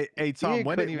 Hey, Tom. Ian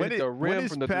When couldn't even hit the rim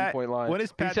is from the Pat? 3-point line. When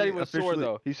is Pat? He said he was officially, sore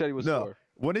though. He said he was No. sore.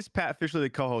 When is Pat officially the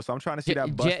co-host? I'm trying to see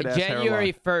that busted ass January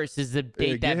hairline. 1st is the Yeah, date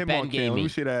get that him Ben on gave cam. Let me. me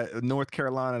see that North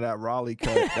Carolina, that Raleigh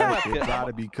cut. That shit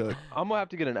gotta be cooked. I'm gonna have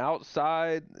to get an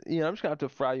outside. I'm just gonna have to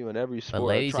fry you in every sport. But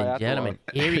ladies and triathlon. gentlemen,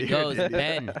 here he goes. Yeah.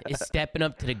 Ben is stepping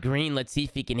up to the green. Let's see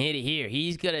if he can hit it here.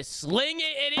 He's gonna sling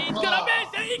it and he's gonna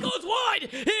miss it. He goes wide.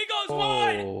 He goes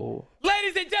wide. Oh.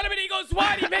 Ladies and gentlemen, he goes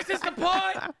wide. He misses the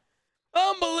putt.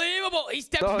 Unbelievable. He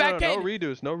steps No, back no in.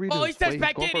 redos. No redos. Oh, he steps Wait,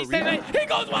 back he's in. going He for a steps redo. back. He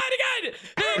goes wide again.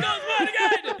 He goes wide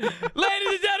again. Ladies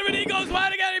and gentlemen, he goes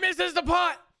wide again. He misses the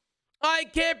putt. I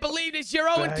can't believe this. You're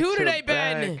 0-2 Back to today,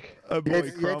 Ben. back. Oh, You boy, hate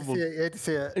to crumbled. see it. You hate to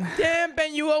see it. Damn,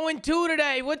 Ben, you 0-2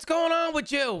 today. What's going on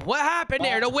with you? What happened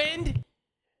there? The wind?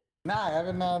 Nah, I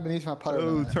haven't been using my putter. in a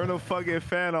Oh, minute. turn the fucking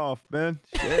fan off, man.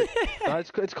 Shit.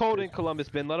 It's cold in Columbus,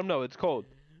 Ben. Let him know it's cold.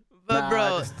 But, Nah,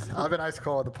 bro, I've been ice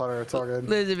cold with the putter. It's all good.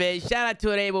 listen, man. Shout out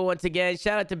to Enable once again.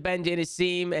 Shout out to Ben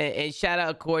Nassim, and shout out,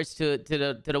 of course, to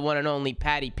the one and only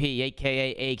Patty P,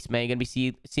 aka Aches, man. Gonna be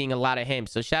seeing a lot of him.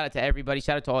 So shout out to everybody.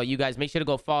 Shout out to all you guys. Make sure to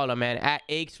go follow him, man. At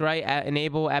Aches, right? At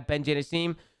Enable, at Ben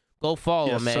Nassim. Go follow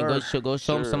Yes, him, man. Go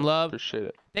show him some love. Appreciate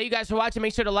it. Thank you guys for watching.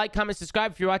 Make sure to like, comment,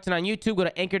 subscribe. If you're watching on YouTube, go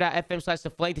to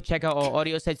anchor.fm/theflank to check out all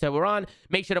audio sites that we're on.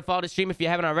 Make sure to follow the stream if you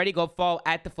haven't already. Go follow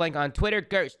at the flank on Twitter.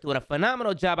 Gerst doing a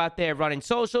phenomenal job out there running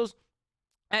socials.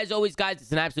 As always, guys,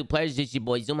 it's an absolute pleasure. It's just your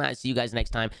boy Zoom. I'll see you guys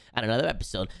next time on another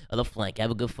episode of The Flank.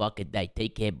 Have a good fucking day.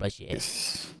 Take care. Brush your hair.